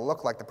ballpark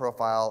look like the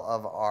profile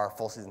of our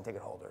full season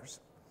ticket holders.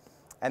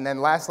 And then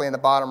lastly, in the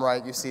bottom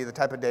right, you see the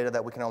type of data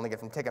that we can only get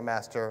from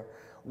Ticketmaster.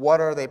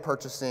 What are they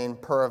purchasing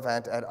per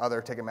event at other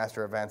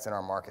Ticketmaster events in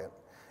our market?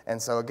 And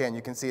so again,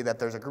 you can see that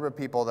there's a group of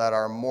people that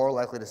are more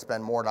likely to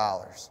spend more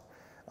dollars.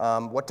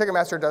 What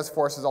Ticketmaster does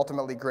for us is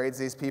ultimately grades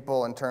these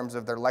people in terms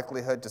of their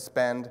likelihood to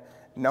spend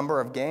number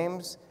of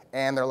games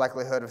and their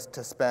likelihood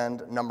to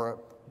spend number of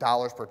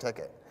dollars per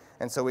ticket.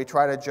 And so we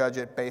try to judge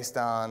it based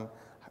on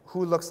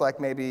who looks like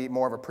maybe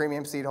more of a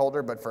premium seat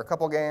holder but for a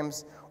couple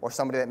games, or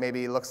somebody that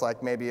maybe looks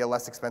like maybe a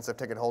less expensive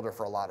ticket holder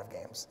for a lot of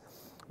games.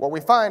 What we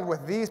find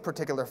with these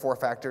particular 4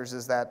 factors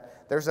is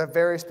that there's a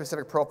very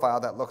specific profile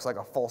that looks like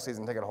a full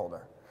season ticket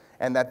holder,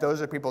 and that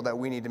those are people that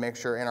we need to make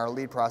sure in our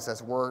lead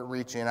process we're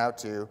reaching out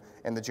to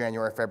in the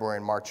January, February,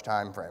 and March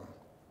timeframe.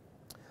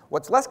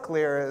 What's less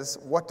clear is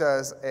what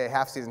does a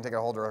half-season ticket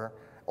holder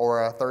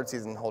or a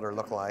third-season holder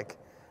look like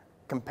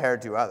compared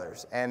to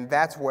others? And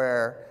that's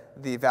where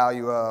the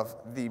value of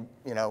the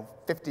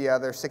 50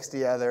 other,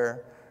 60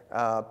 other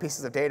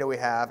pieces of data we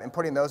have and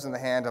putting those in the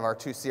hand of our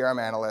 2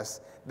 CRM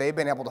analysts, they've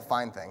been able to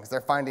find things.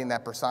 They're finding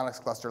that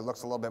Personix cluster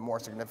looks a little bit more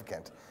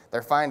significant.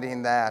 They're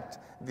finding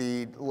that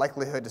the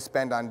likelihood to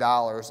spend on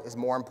dollars is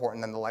more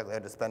important than the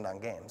likelihood to spend on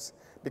games.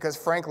 Because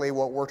frankly,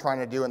 what we're trying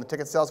to do in the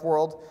ticket sales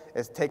world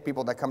is take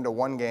people that come to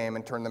one game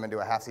and turn them into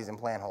a half-season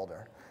plan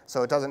holder.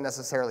 So it doesn't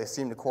necessarily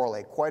seem to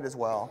correlate quite as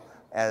well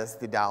as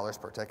the dollars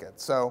per ticket.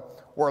 So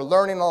we're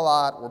learning a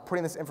lot. We're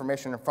putting this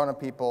information in front of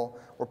people.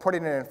 We're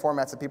putting it in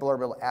formats that people are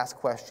able to ask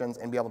questions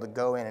and be able to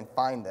go in and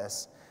find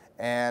this.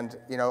 And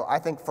I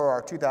think for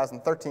our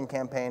 2013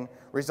 campaign,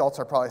 results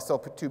are probably still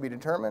to be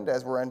determined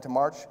as we're into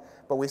March,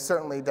 but we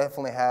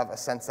definitely have a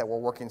sense that we're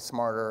working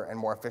smarter and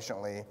more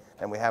efficiently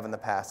than we have in the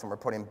past, and we're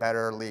putting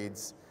better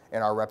leads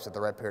in our reps at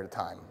the right period of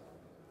time.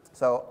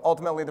 So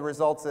ultimately the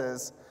results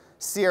is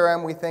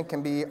CRM we think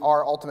can be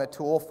our ultimate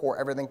tool for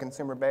everything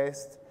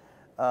consumer-based.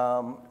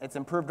 It's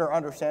improved our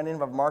understanding of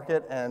the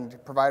market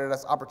and provided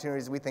us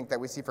opportunities we think that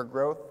we see for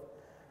growth.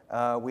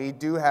 We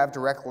do have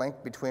direct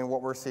link between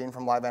what we're seeing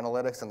from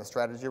LiveAnalytics and the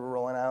strategy we're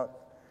rolling out.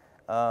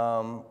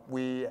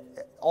 We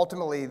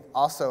ultimately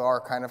also are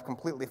kind of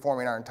completely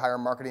forming our entire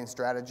marketing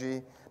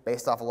strategy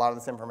based off a lot of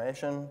this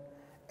information.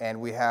 And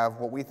we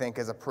have what we think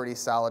is a pretty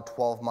solid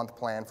 12-month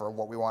plan for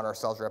what we want our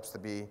sales reps to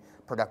be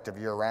productive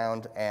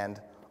year-round, and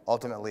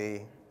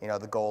ultimately,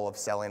 the goal of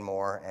selling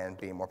more and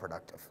being more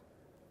productive.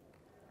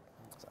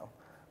 So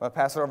I'm going to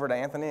pass it over to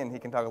Anthony, and he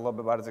can talk a little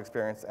bit about his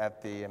experience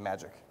at the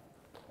Magic.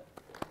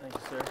 Thank you,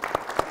 sir.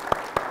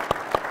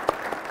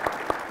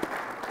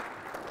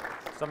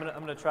 So I'm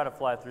going to try to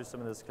fly through some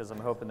of this because I'm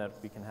hoping that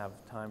we can have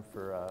time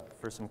for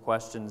some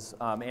questions.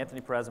 Anthony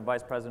Perez, I'm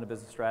Vice President of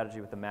Business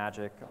Strategy with the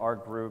Magic. Our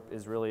group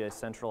is really a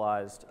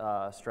centralized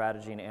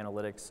strategy and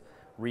analytics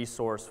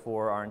resource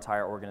for our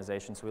entire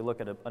organization. So we look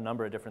at a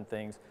number of different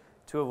things,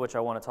 two of which I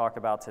want to talk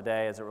about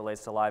today as it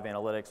relates to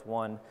LiveAnalytics.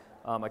 One,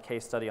 a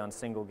case study on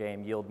single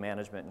game yield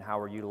management and how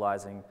we're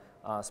utilizing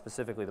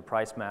specifically the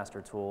Price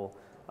Master tool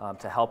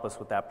to help us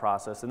with that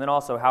process. And then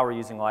also how we're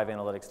using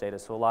LiveAnalytics data.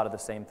 So a lot of the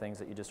same things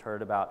that you just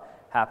heard about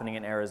happening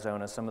in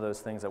Arizona, some of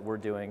those things that we're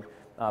doing,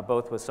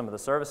 both with some of the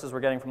services we're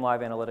getting from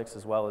LiveAnalytics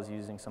as well as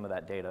using some of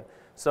that data.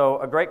 So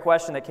a great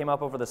question that came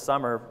up over the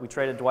summer, we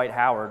traded Dwight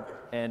Howard,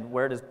 and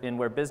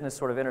where business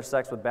sort of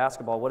intersects with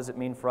basketball, what does it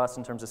mean for us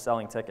in terms of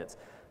selling tickets?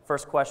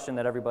 First question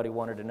that everybody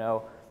wanted to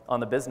know on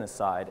the business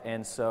side.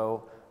 And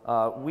so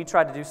we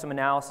tried to do some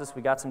analysis.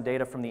 We got some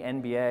data from the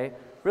NBA,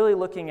 really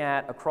looking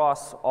at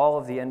across all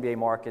of the NBA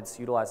markets,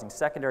 utilizing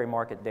secondary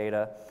market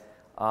data.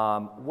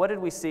 What did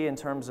we see in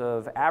terms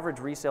of average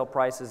resale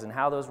prices and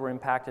how those were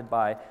impacted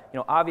by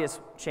obvious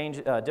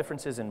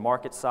differences in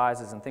market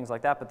sizes and things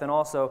like that, but then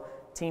also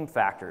team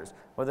factors,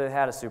 whether they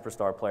had a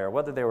superstar player,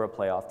 whether they were a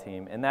playoff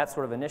team. And that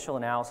sort of initial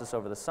analysis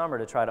over the summer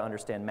to try to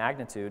understand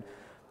magnitude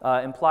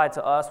implied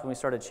to us when we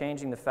started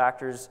changing the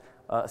factors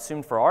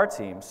assumed for our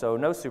team, so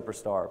no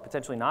superstar,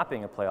 potentially not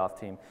being a playoff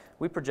team,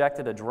 we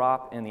projected a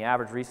drop in the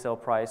average resale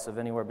price of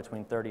anywhere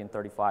between 30 and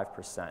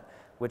 35%,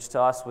 which to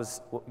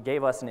us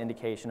gave us an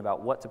indication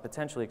about what to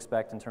potentially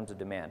expect in terms of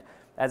demand.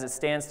 As it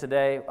stands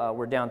today,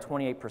 we're down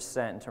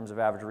 28% in terms of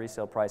average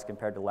resale price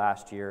compared to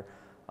last year.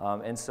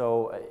 And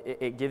so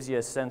it gives you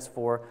a sense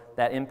for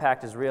that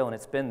impact is real and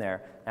it's been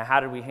there. Now, how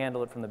did we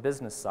handle it from the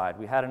business side?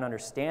 We had an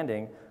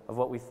understanding of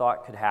what we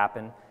thought could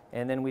happen,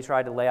 and then we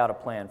tried to lay out a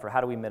plan for how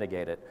do we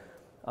mitigate it.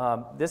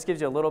 This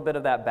gives you a little bit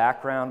of that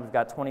background. We've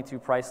got 22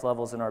 price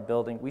levels in our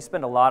building. We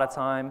spend a lot of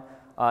time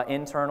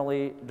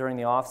internally during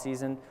the off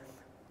season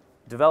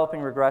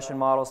developing regression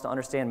models to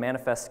understand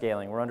manifest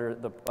scaling. We're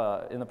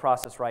in the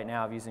process right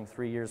now of using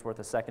 3 years worth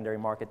of secondary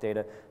market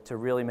data to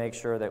really make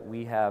sure that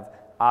we have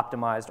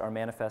optimized our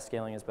manifest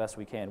scaling as best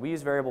we can. We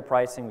use variable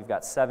pricing. We've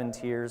got 7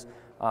 tiers.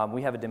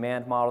 We have a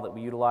demand model that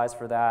we utilize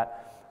for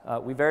that.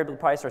 We variably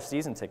price our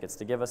season tickets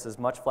to give us as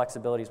much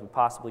flexibility as we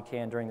possibly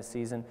can during the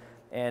season.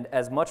 And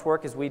as much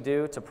work as we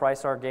do to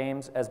price our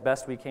games as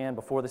best we can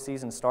before the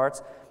season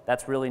starts,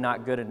 that's really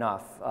not good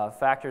enough.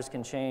 Factors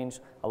can change.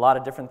 A lot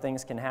of different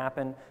things can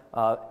happen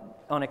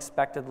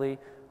unexpectedly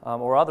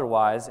or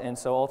otherwise. And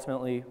so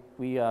ultimately,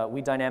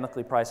 we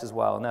dynamically price as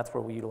well, and that's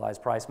where we utilize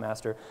Price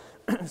Master.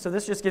 So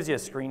this just gives you a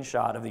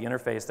screenshot of the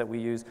interface that we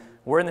use.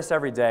 We're in this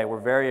every day. We're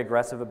very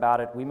aggressive about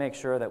it. We make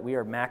sure that we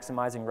are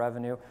maximizing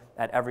revenue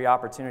at every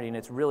opportunity, and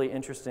it's really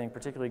interesting,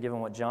 particularly given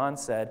what John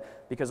said,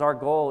 because our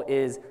goal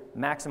is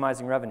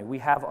maximizing revenue. We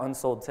have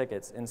unsold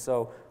tickets, and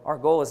so our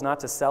goal is not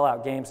to sell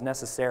out games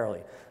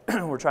necessarily.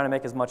 We're trying to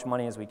make as much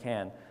money as we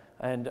can,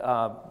 and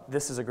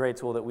this is a great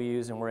tool that we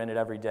use, and we're in it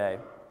every day.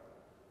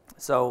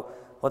 So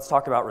let's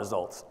talk about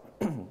results.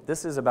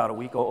 This is about a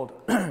week old,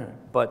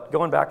 but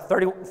going back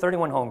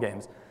 31 home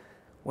games.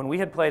 When we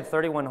had played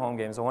 31 home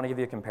games, I want to give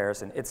you a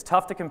comparison. It's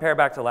tough to compare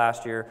back to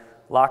last year.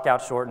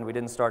 Lockout shortened. We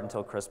didn't start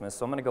until Christmas.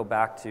 So I'm going to go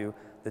back to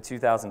the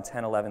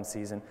 2010-11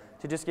 season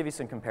to just give you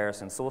some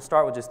comparisons. So we'll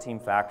start with just team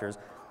factors.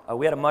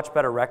 We had a much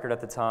better record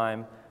at the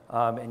time,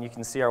 and you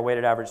can see our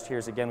weighted average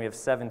tiers. Again, we have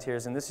 7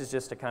 tiers, and this is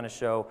just to kind of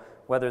show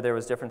whether there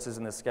was differences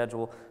in the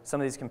schedule.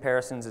 Some of these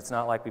comparisons, it's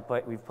not like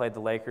we've played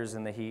the Lakers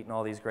and the Heat and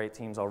all these great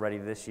teams already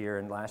this year,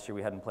 and last year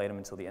we hadn't played them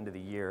until the end of the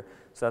year.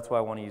 So that's why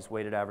I want to use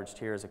weighted average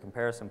tier as a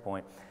comparison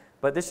point.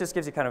 But this just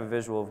gives you kind of a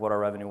visual of what our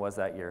revenue was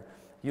that year.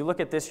 You look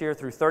at this year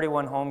through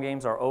 31 home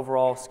games, our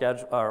overall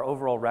schedule, our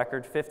overall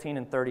record, 15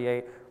 and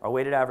 38, our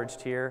weighted average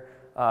tier,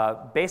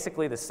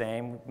 basically the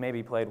same.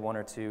 Maybe played 1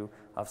 or 2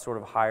 of sort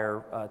of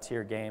higher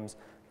tier games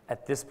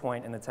at this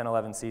point in the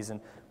 10-11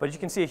 season. But you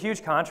can see a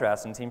huge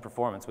contrast in team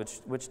performance,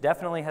 which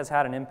definitely has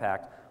had an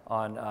impact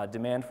on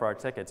demand for our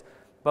tickets.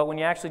 But when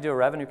you actually do a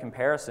revenue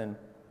comparison,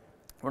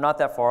 we're not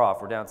that far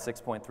off. We're down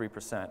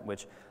 6.3%,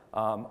 which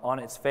on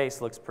its face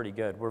looks pretty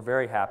good. We're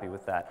very happy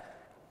with that.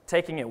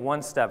 taking it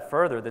one step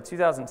further, the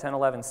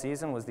 2010-11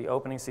 season was the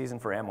opening season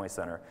for Amway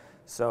Center,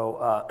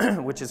 so,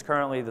 which is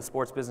currently the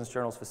Sports Business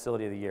Journal's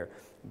Facility of the Year.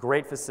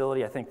 Great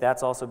facility. I think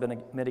that's also been a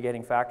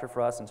mitigating factor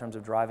for us in terms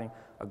of driving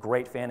a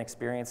great fan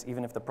experience,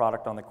 even if the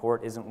product on the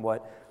court isn't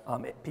what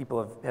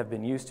people have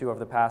been used to over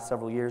the past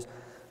several years.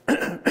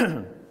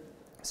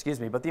 Excuse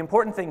me. But the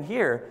important thing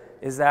here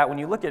is that when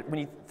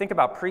you think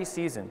about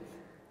preseason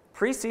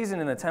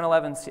in the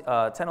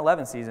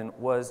 10-11 season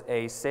was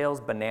a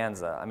sales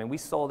bonanza. I mean, we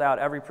sold out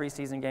every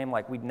preseason game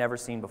like we'd never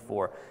seen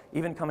before.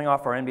 Even coming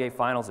off our NBA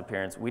Finals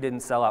appearance, we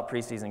didn't sell out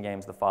preseason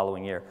games the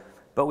following year.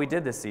 But we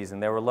did this season.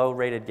 They were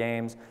low-rated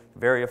games,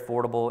 very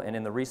affordable, and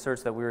in the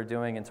research that we were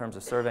doing in terms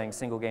of surveying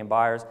single-game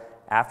buyers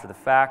after the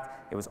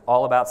fact, it was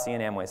all about seeing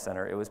Amway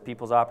Center. It was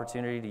people's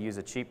opportunity to use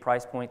a cheap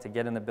price point to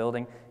get in the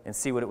building and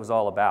see what it was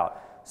all about.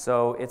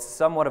 So it's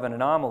somewhat of an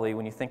anomaly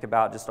when you think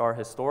about just our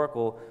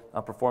historical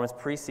performance.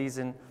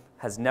 Preseason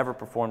has never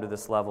performed to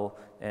this level,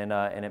 and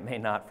it may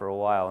not for a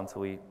while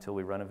until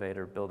we renovate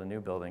or build a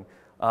new building.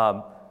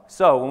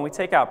 So when we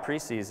take out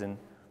preseason,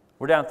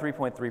 we're down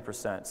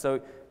 3.3%.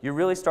 So you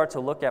really start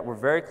to look at, we're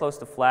very close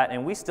to flat,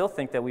 and we still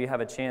think that we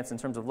have a chance in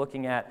terms of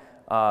looking at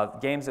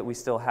games that we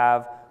still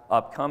have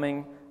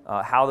upcoming,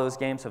 how those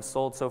games have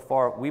sold so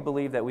far. We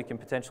believe that we can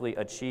potentially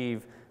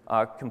achieve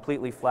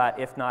completely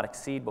flat, if not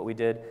exceed what we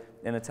did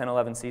in the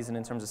 10-11 season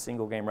in terms of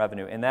single game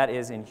revenue. And that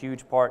is in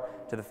huge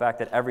part to the fact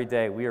that every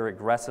day we are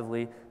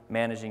aggressively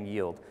managing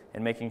yield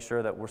and making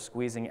sure that we're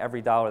squeezing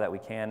every dollar that we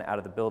can out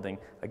of the building.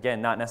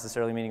 Again, not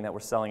necessarily meaning that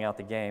we're selling out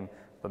the game,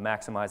 but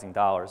maximizing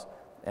dollars.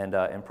 And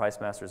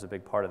PriceMaster is a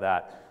big part of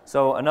that.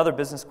 So another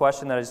business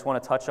question that I just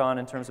want to touch on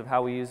in terms of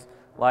how we use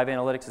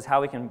LiveAnalytics is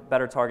how we can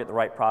better target the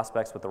right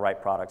prospects with the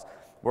right products.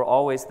 We're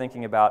always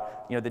thinking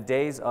about, the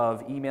days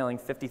of emailing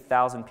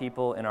 50,000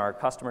 people in our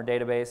customer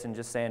database and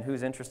just saying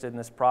who's interested in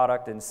this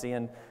product and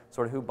seeing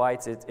sort of who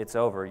bites, it's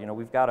over.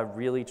 We've got to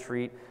really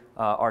treat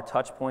our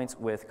touch points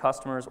with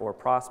customers or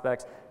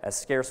prospects as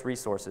scarce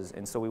resources.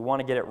 And so we want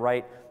to get it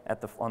right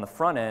on the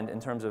front end in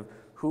terms of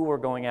who we're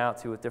going out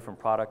to with different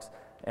products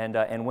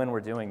and when we're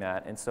doing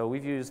that. And so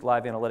we've used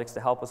LiveAnalytics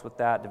to help us with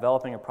that,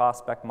 developing a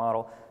prospect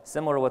model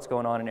similar to what's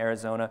going on in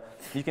Arizona.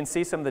 You can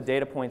see some of the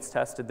data points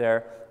tested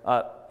there.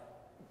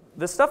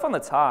 The stuff on the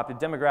top, the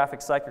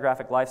demographic,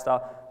 psychographic,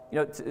 lifestyle,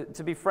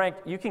 to be frank,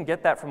 you can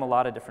get that from a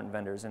lot of different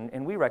vendors,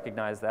 and we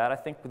recognize that. I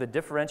think the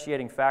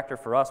differentiating factor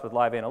for us with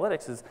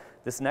LiveAnalytics is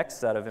this next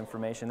set of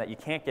information that you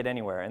can't get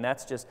anywhere, and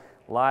that's just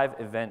live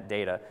event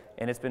data.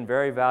 And it's been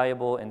very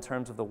valuable in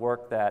terms of the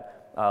work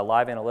that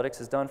LiveAnalytics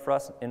has done for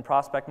us in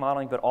prospect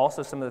modeling, but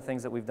also some of the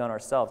things that we've done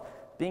ourselves.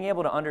 Being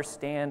able to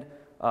understand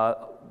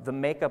the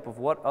makeup of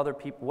what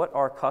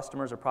our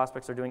customers or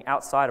prospects are doing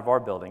outside of our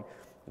building.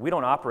 We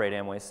don't operate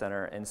Amway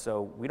Center, and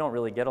so we don't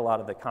really get a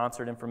lot of the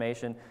concert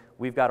information.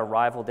 We've got a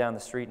rival down the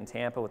street in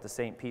Tampa with the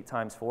St. Pete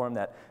Times Forum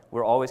that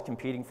we're always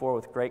competing for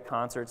with great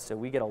concerts, so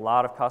we get a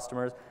lot of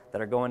customers that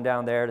are going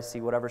down there to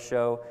see whatever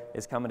show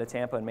is coming to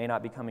Tampa and may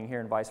not be coming here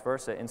and vice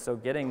versa. And so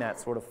getting that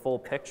sort of full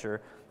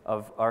picture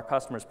of our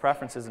customers'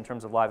 preferences in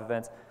terms of live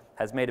events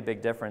has made a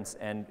big difference,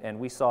 and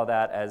we saw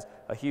that as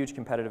a huge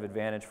competitive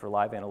advantage for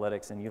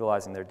LiveAnalytics and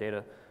utilizing their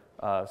data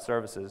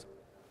services.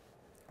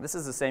 This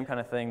is the same kind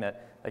of thing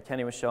that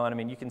Kenny was showing. I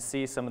mean, you can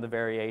see some of the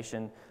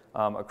variation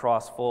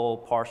across full,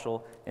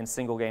 partial, and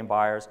single game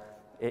buyers.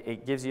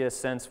 It gives you a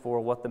sense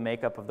for what the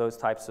makeup of those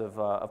types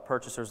of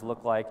purchasers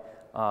look like,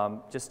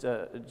 just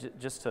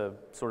to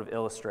sort of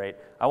illustrate.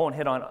 I won't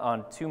hit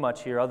on too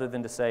much here other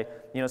than to say,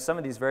 some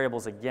of these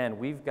variables, again,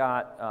 we've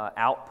got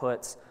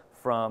outputs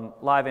from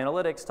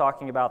LiveAnalytics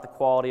talking about the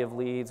quality of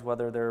leads,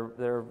 whether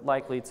they're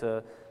likely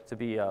to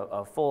be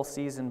a full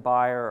season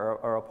buyer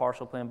or a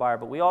partial plan buyer,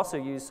 but we also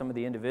use some of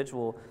the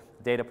individual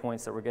data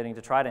points that we're getting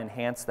to try to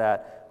enhance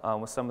that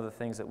with some of the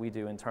things that we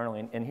do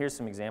internally. And here's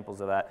some examples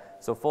of that.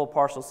 So full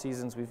partial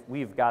seasons,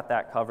 we've got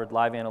that covered.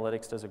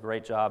 LiveAnalytics does a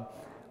great job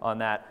on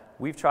that.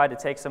 We've tried to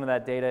take some of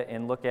that data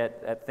and look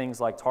at things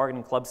like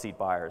targeting club seat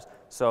buyers.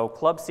 So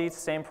club seats,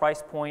 same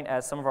price point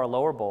as some of our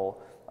lower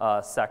bowl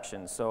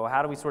sections. So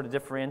how do we sort of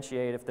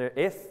differentiate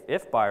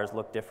if buyers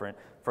look different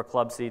for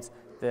club seats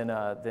than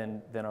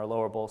our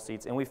lower bowl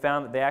seats? And we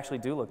found that they actually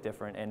do look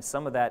different, and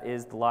some of that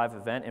is the live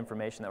event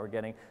information that we're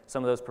getting.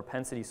 Some of those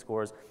propensity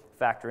scores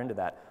factor into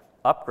that.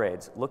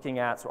 Upgrades, looking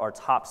at our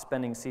top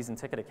spending season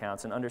ticket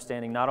accounts and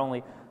understanding not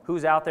only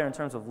who's out there in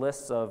terms of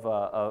lists in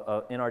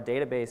our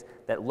database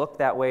that look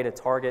that way to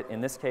target. In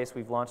this case,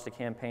 we've launched a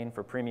campaign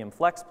for premium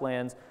flex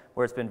plans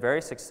where it's been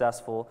very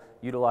successful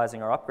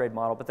utilizing our upgrade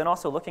model, but then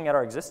also looking at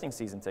our existing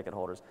season ticket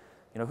holders.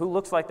 Who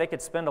looks like they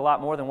could spend a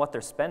lot more than what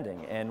they're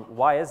spending, and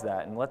why is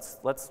that? And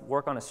let's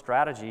work on a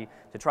strategy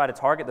to try to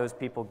target those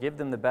people, give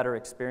them the better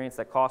experience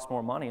that costs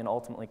more money, and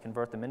ultimately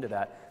convert them into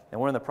that.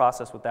 And we're in the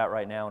process with that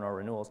right now in our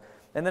renewals.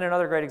 And then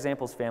another great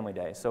example is Family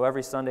Day. So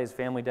every Sunday is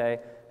Family Day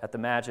at the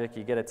Magic.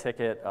 You get a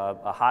ticket,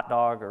 a hot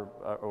dog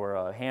or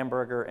a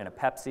hamburger and a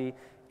Pepsi.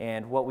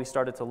 And what we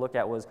started to look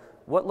at was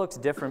what looks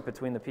different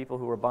between the people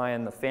who are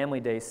buying the Family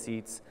Day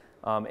seats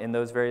in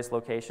those various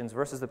locations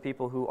versus the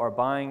people who are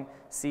buying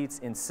seats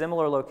in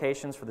similar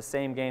locations for the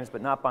same games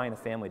but not buying the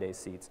family day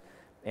seats.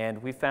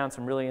 And we found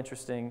some really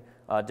interesting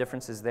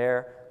differences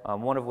there,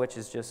 one of which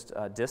is just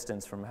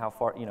distance from how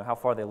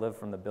far they live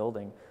from the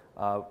building.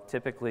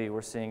 Typically,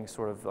 we're seeing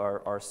sort of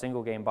our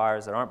single game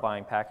buyers that aren't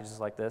buying packages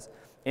like this,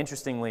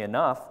 interestingly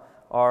enough,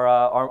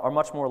 are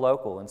much more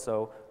local. And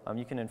so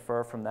you can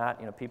infer from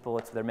that,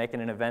 people, they're making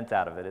an event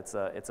out of it. It's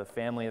a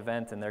family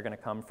event, and they're going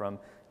to come from,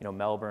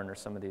 Melbourne or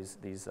some of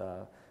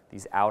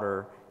these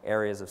outer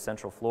areas of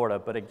Central Florida.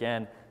 But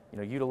again,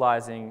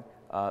 utilizing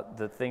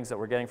the things that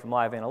we're getting from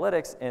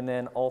LiveAnalytics, and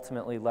then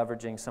ultimately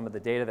leveraging some of the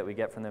data that we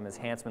get from them as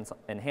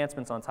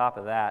enhancements on top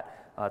of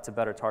that to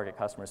better target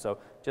customers. So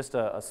just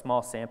a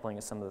small sampling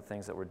of some of the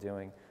things that we're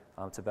doing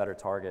to better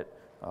target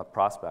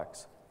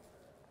prospects.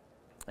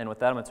 And with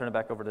that, I'm going to turn it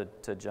back over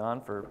to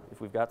John for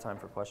if we've got time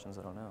for questions.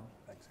 I don't know.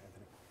 Thanks,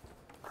 Anthony.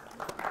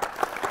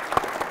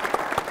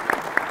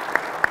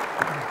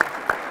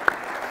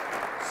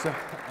 So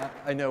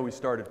I know we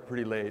started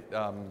pretty late.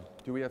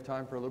 Do we have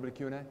time for a little bit of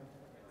Q&A?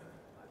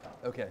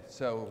 Okay,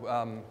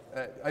 so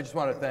I just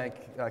want to thank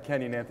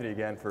Kenny and Anthony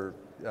again for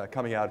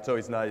coming out. It's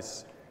always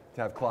nice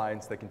to have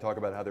clients that can talk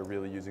about how they're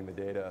really using the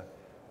data.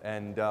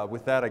 And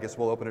with that, I guess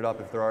we'll open it up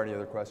if there are any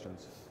other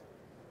questions.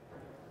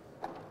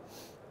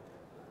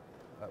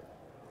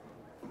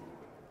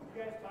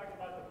 You guys talked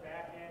about the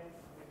back end,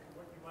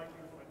 what you might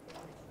do from a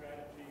ticketing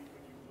strategy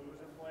when you lose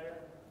a player.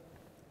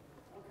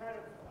 What kind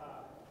of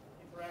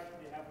interaction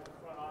do you have with the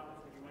front office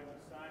when you might be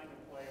signing a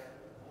player?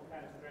 What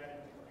kind of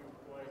strategies do you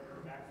employ to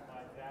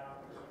maximize that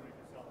opportunity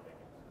to sell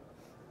tickets?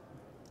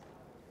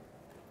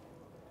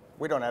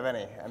 We don't have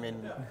any. I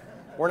mean,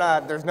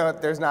 there's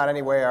not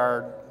any way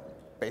our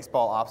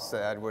baseball ops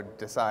side would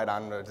decide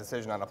on a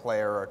decision on a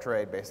player or a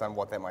trade based on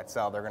what they might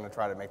sell. They're going to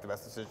try to make the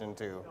best decision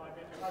to. No, I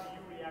mean, how do you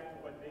react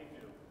to what they do?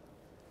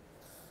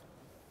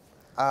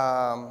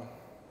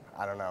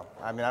 I don't know.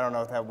 I mean, I don't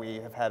know if we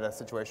have had a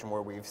situation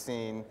where we've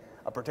seen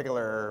a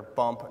particular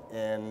bump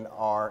in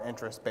our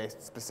interest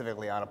based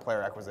specifically on a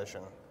player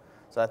acquisition.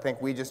 So I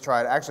think we just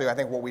try to, actually I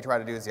think what we try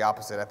to do is the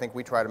opposite. I think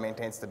we try to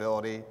maintain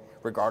stability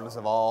regardless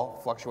of all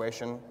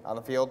fluctuation on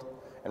the field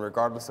and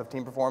regardless of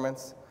team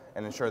performance,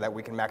 and ensure that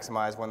we can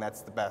maximize when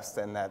that's the best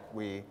and that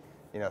we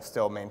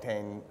still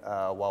maintain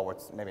while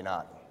it's maybe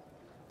not.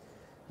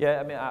 Yeah,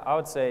 I mean, I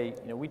would say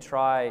we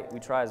try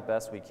as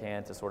best we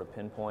can to sort of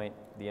pinpoint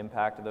the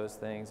impact of those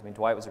things. I mean,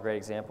 Dwight was a great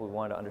example. We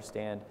wanted to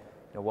understand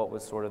what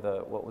was sort of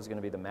what was going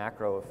to be the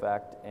macro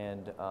effect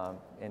and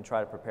try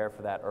to prepare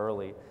for that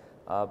early.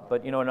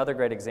 But another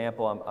great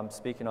example, I'm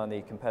speaking on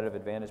the competitive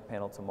advantage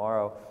panel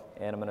tomorrow,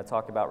 and I'm going to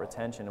talk about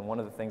retention. And one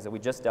of the things that we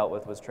just dealt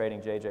with was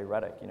trading J.J.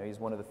 Redick. He's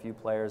one of the few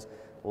players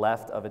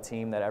left of a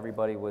team that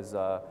everybody was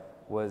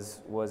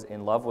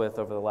in love with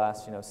over the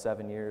last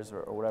 7 years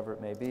or whatever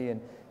it may be,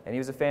 and he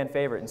was a fan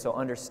favorite. And so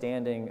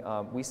understanding,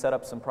 we set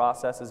up some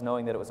processes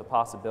knowing that it was a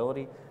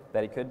possibility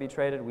that he could be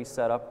traded. We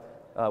set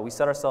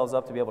ourselves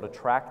up to be able to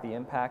track the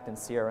impact in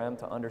CRM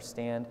to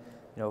understand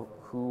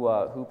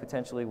who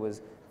potentially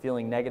was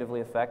feeling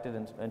negatively affected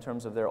in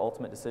terms of their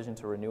ultimate decision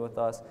to renew with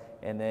us,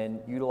 and then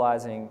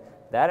utilizing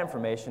that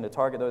information to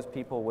target those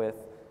people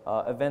with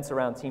events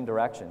around team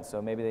direction.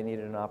 So maybe they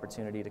needed an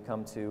opportunity to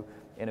come to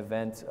an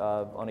event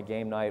on a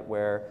game night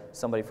where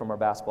somebody from our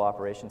basketball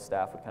operations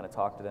staff would kind of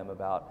talk to them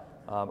about,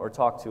 or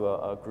talk to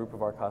a group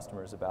of our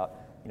customers about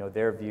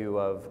their view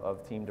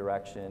of team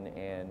direction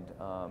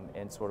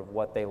and sort of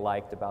what they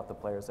liked about the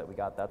players that we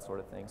got, that sort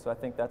of thing. So I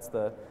think that's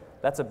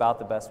about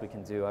the best we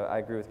can do. I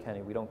agree with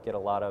Kenny. We don't get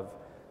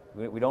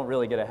we don't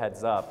really get a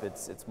heads up.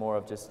 It's more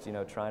of just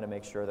trying to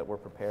make sure that we're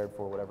prepared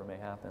for whatever may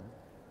happen.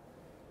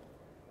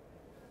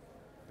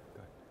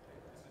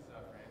 This is for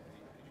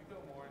Anthony. Could you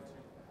go more into,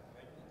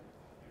 like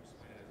you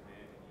explained it as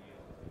man and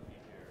yield to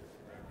keep your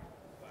revenue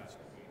last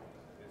week,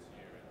 this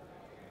year, and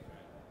 2020?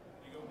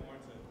 Can you go more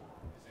into,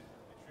 is it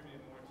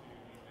attributed more to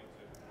usually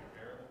to your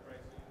variable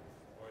pricing,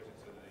 or is it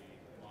to the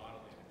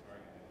modeling and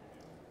targeting that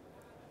you're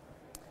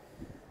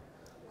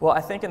doing? Well,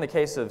 I think in the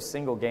case of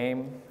single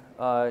game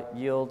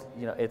yield,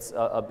 it's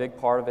a big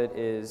part of it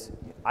is,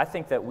 I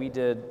think that we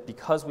did,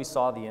 because we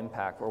saw the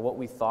impact, or what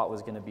we thought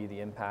was going to be the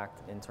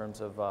impact in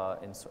terms of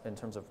in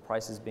terms of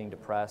prices being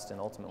depressed and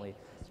ultimately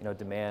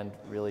demand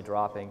really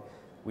dropping.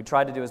 We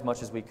tried to do as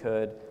much as we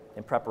could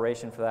in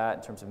preparation for that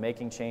in terms of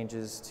making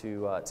changes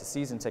to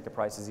season ticket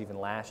prices even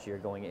last year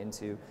going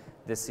into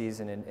this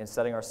season, and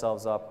setting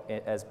ourselves up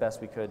as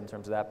best we could in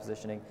terms of that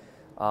positioning.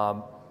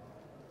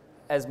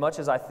 As much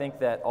as I think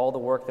that all the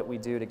work that we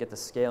do to get the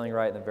scaling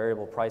right and the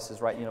variable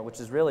prices right, which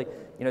is really,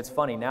 it's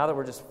funny, now that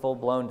we're just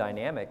full-blown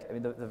dynamic, I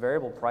mean, the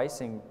variable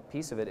pricing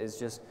piece of it is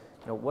just,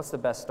 what's the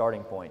best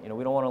starting point?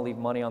 We don't want to leave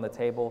money on the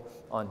table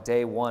on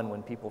day one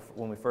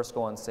when we first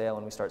go on sale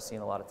and we start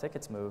seeing a lot of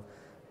tickets move.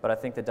 But I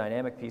think the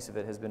dynamic piece of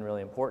it has been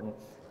really important.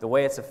 The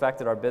way it's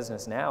affected our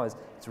business now is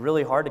it's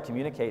really hard to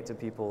communicate to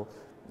people,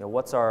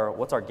 what's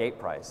our gate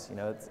price?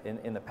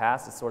 In the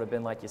past, it's sort of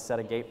been like you set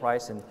a gate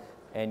price and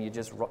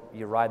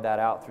you ride that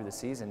out through the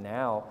season.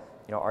 Now,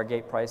 our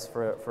gate price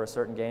for a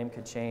certain game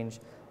could change,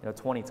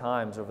 20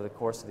 times over the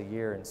course of the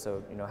year. And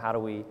so, how do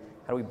we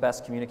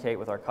best communicate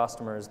with our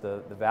customers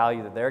the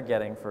value that they're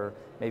getting for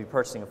maybe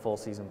purchasing a full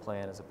season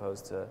plan as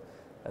opposed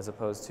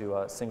to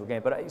a single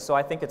game? But so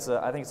I think it's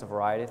a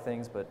variety of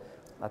things, but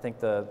I think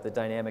the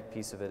dynamic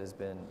piece of it has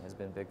been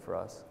big for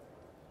us.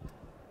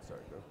 Sorry,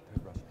 go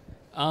ahead, Russ.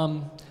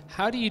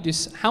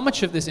 How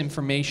much of this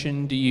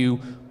information do you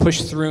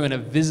push through in a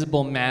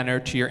visible manner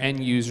to your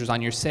end users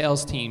on your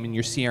sales team and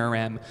your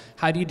CRM?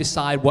 How do you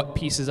decide what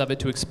pieces of it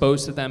to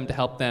expose to them to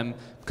help them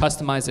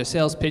customize their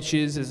sales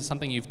pitches? Is it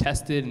something you've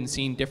tested and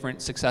seen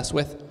different success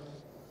with?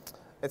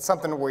 It's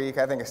something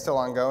I think is still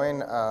ongoing.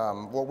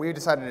 What we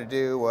decided to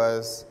do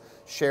was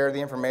share the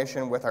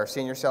information with our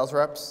senior sales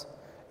reps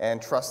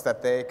and trust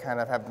that they kind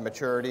of have the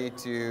maturity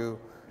to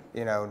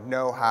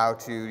know how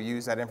to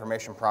use that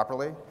information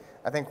properly.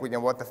 I think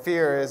what the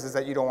fear is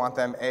that you don't want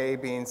them,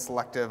 being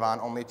selective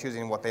on only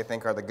choosing what they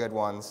think are the good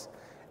ones,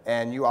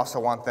 and you also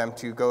want them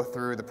to go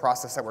through the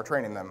process that we're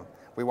training them.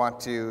 We want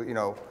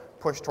to,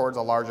 push towards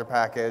a larger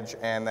package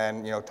and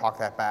then, talk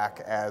that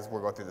back as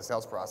we're going through the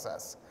sales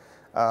process.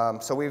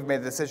 So we've made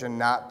the decision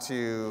not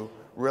to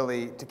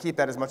keep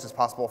that as much as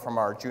possible from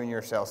our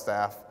junior sales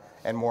staff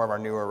and more of our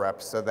newer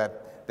reps so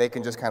that they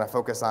can just kind of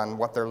focus on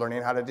what they're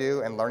learning how to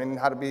do and learning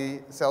how to be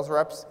sales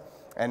reps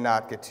and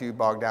not get too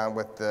bogged down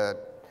with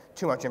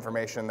too much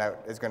information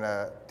that is going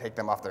to take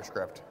them off their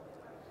script.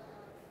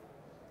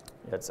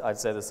 Yeah, I'd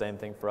say the same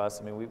thing for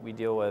us. I mean, we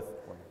deal with,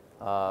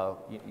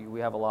 we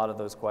have a lot of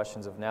those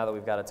questions of now that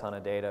we've got a ton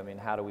of data, I mean,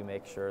 how do we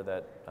make sure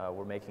that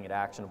we're making it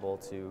actionable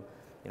to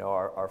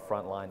our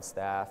frontline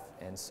staff?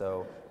 And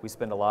so we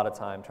spend a lot of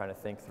time trying to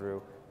think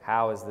through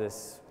how is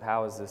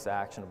this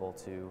actionable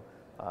to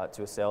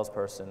a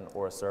salesperson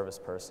or a service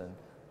person.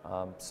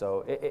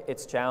 So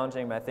it's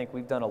challenging, but I think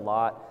we've done a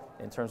lot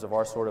in terms of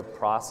our sort of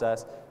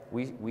process.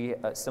 We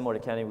similar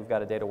to Kenny, we've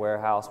got a data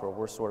warehouse where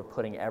we're sort of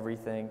putting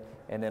everything,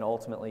 and then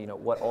ultimately,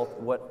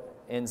 what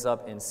ends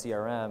up in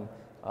CRM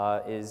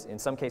is in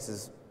some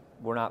cases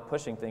we're not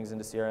pushing things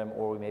into CRM,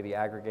 or we may be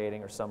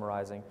aggregating or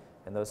summarizing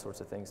and those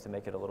sorts of things to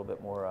make it a little bit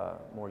more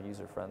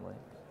user friendly.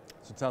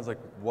 So it sounds like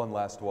one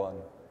last one.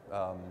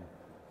 Go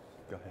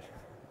ahead.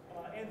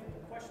 Anthony,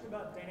 a question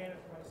about dynamic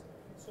pricing.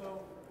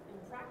 So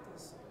in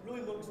practice, it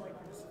really looks like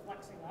you're just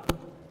flexing up.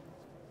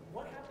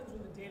 What happens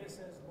when the data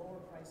says lower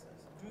prices?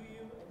 Do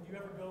you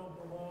ever go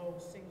below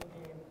single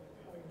game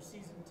or your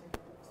season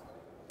tickets?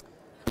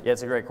 Yeah,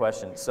 it's a great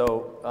question.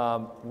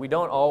 So we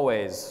don't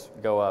always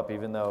go up,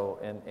 even though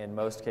in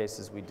most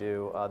cases we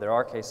do. There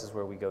are cases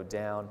where we go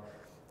down.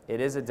 It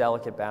is a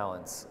delicate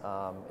balance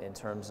in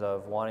terms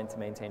of wanting to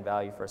maintain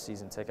value for our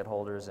season ticket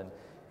holders and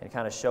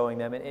kind of showing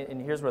them.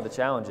 And here's where the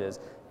challenge is.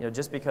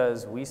 Just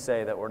because we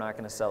say that we're not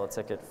going to sell a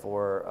ticket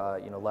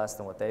for less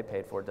than what they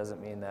paid for, it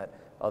doesn't mean that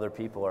other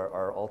people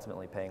are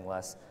ultimately paying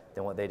less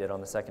than what they did on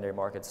the secondary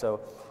market.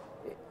 So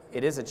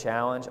it is a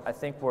challenge. I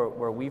think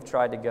where we've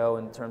tried to go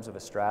in terms of a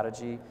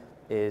strategy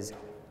is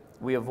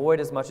we avoid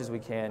as much as we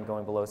can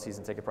going below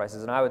season ticket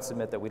prices, and I would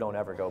submit that we don't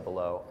ever go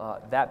below.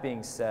 That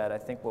being said, I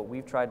think what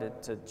we've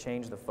tried to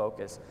change the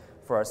focus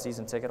for our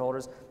season ticket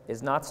holders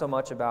is not so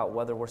much about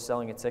whether we're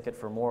selling a ticket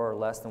for more or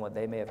less than what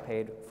they may have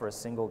paid for a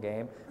single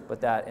game, but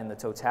that in the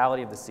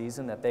totality of the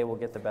season that they will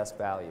get the best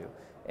value.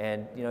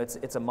 And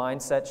it's a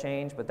mindset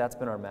change, but that's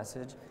been our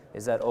message,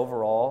 is that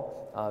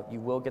overall you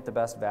will get the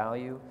best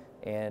value,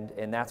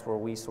 and that's where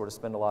we sort of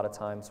spend a lot of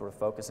time sort of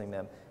focusing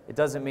them. It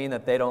doesn't mean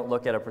that they don't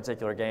look at a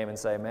particular game and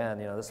say, man,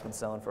 this one's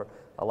selling for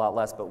a lot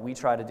less, but we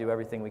try to do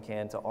everything we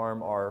can to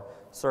arm our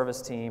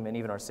service team and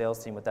even our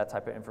sales team with that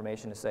type of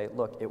information to say,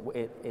 look,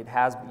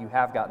 you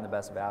have gotten the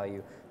best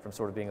value from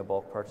sort of being a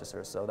bulk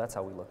purchaser. So that's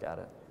how we look at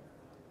it.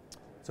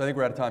 So I think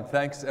we're out of time.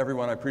 Thanks,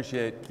 everyone. I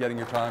appreciate getting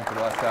your time for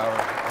the last hour.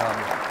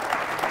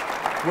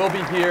 We'll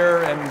be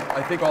here, and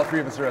I think all three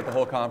of us are at the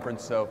whole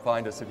conference, so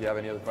find us if you have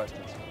any other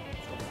questions.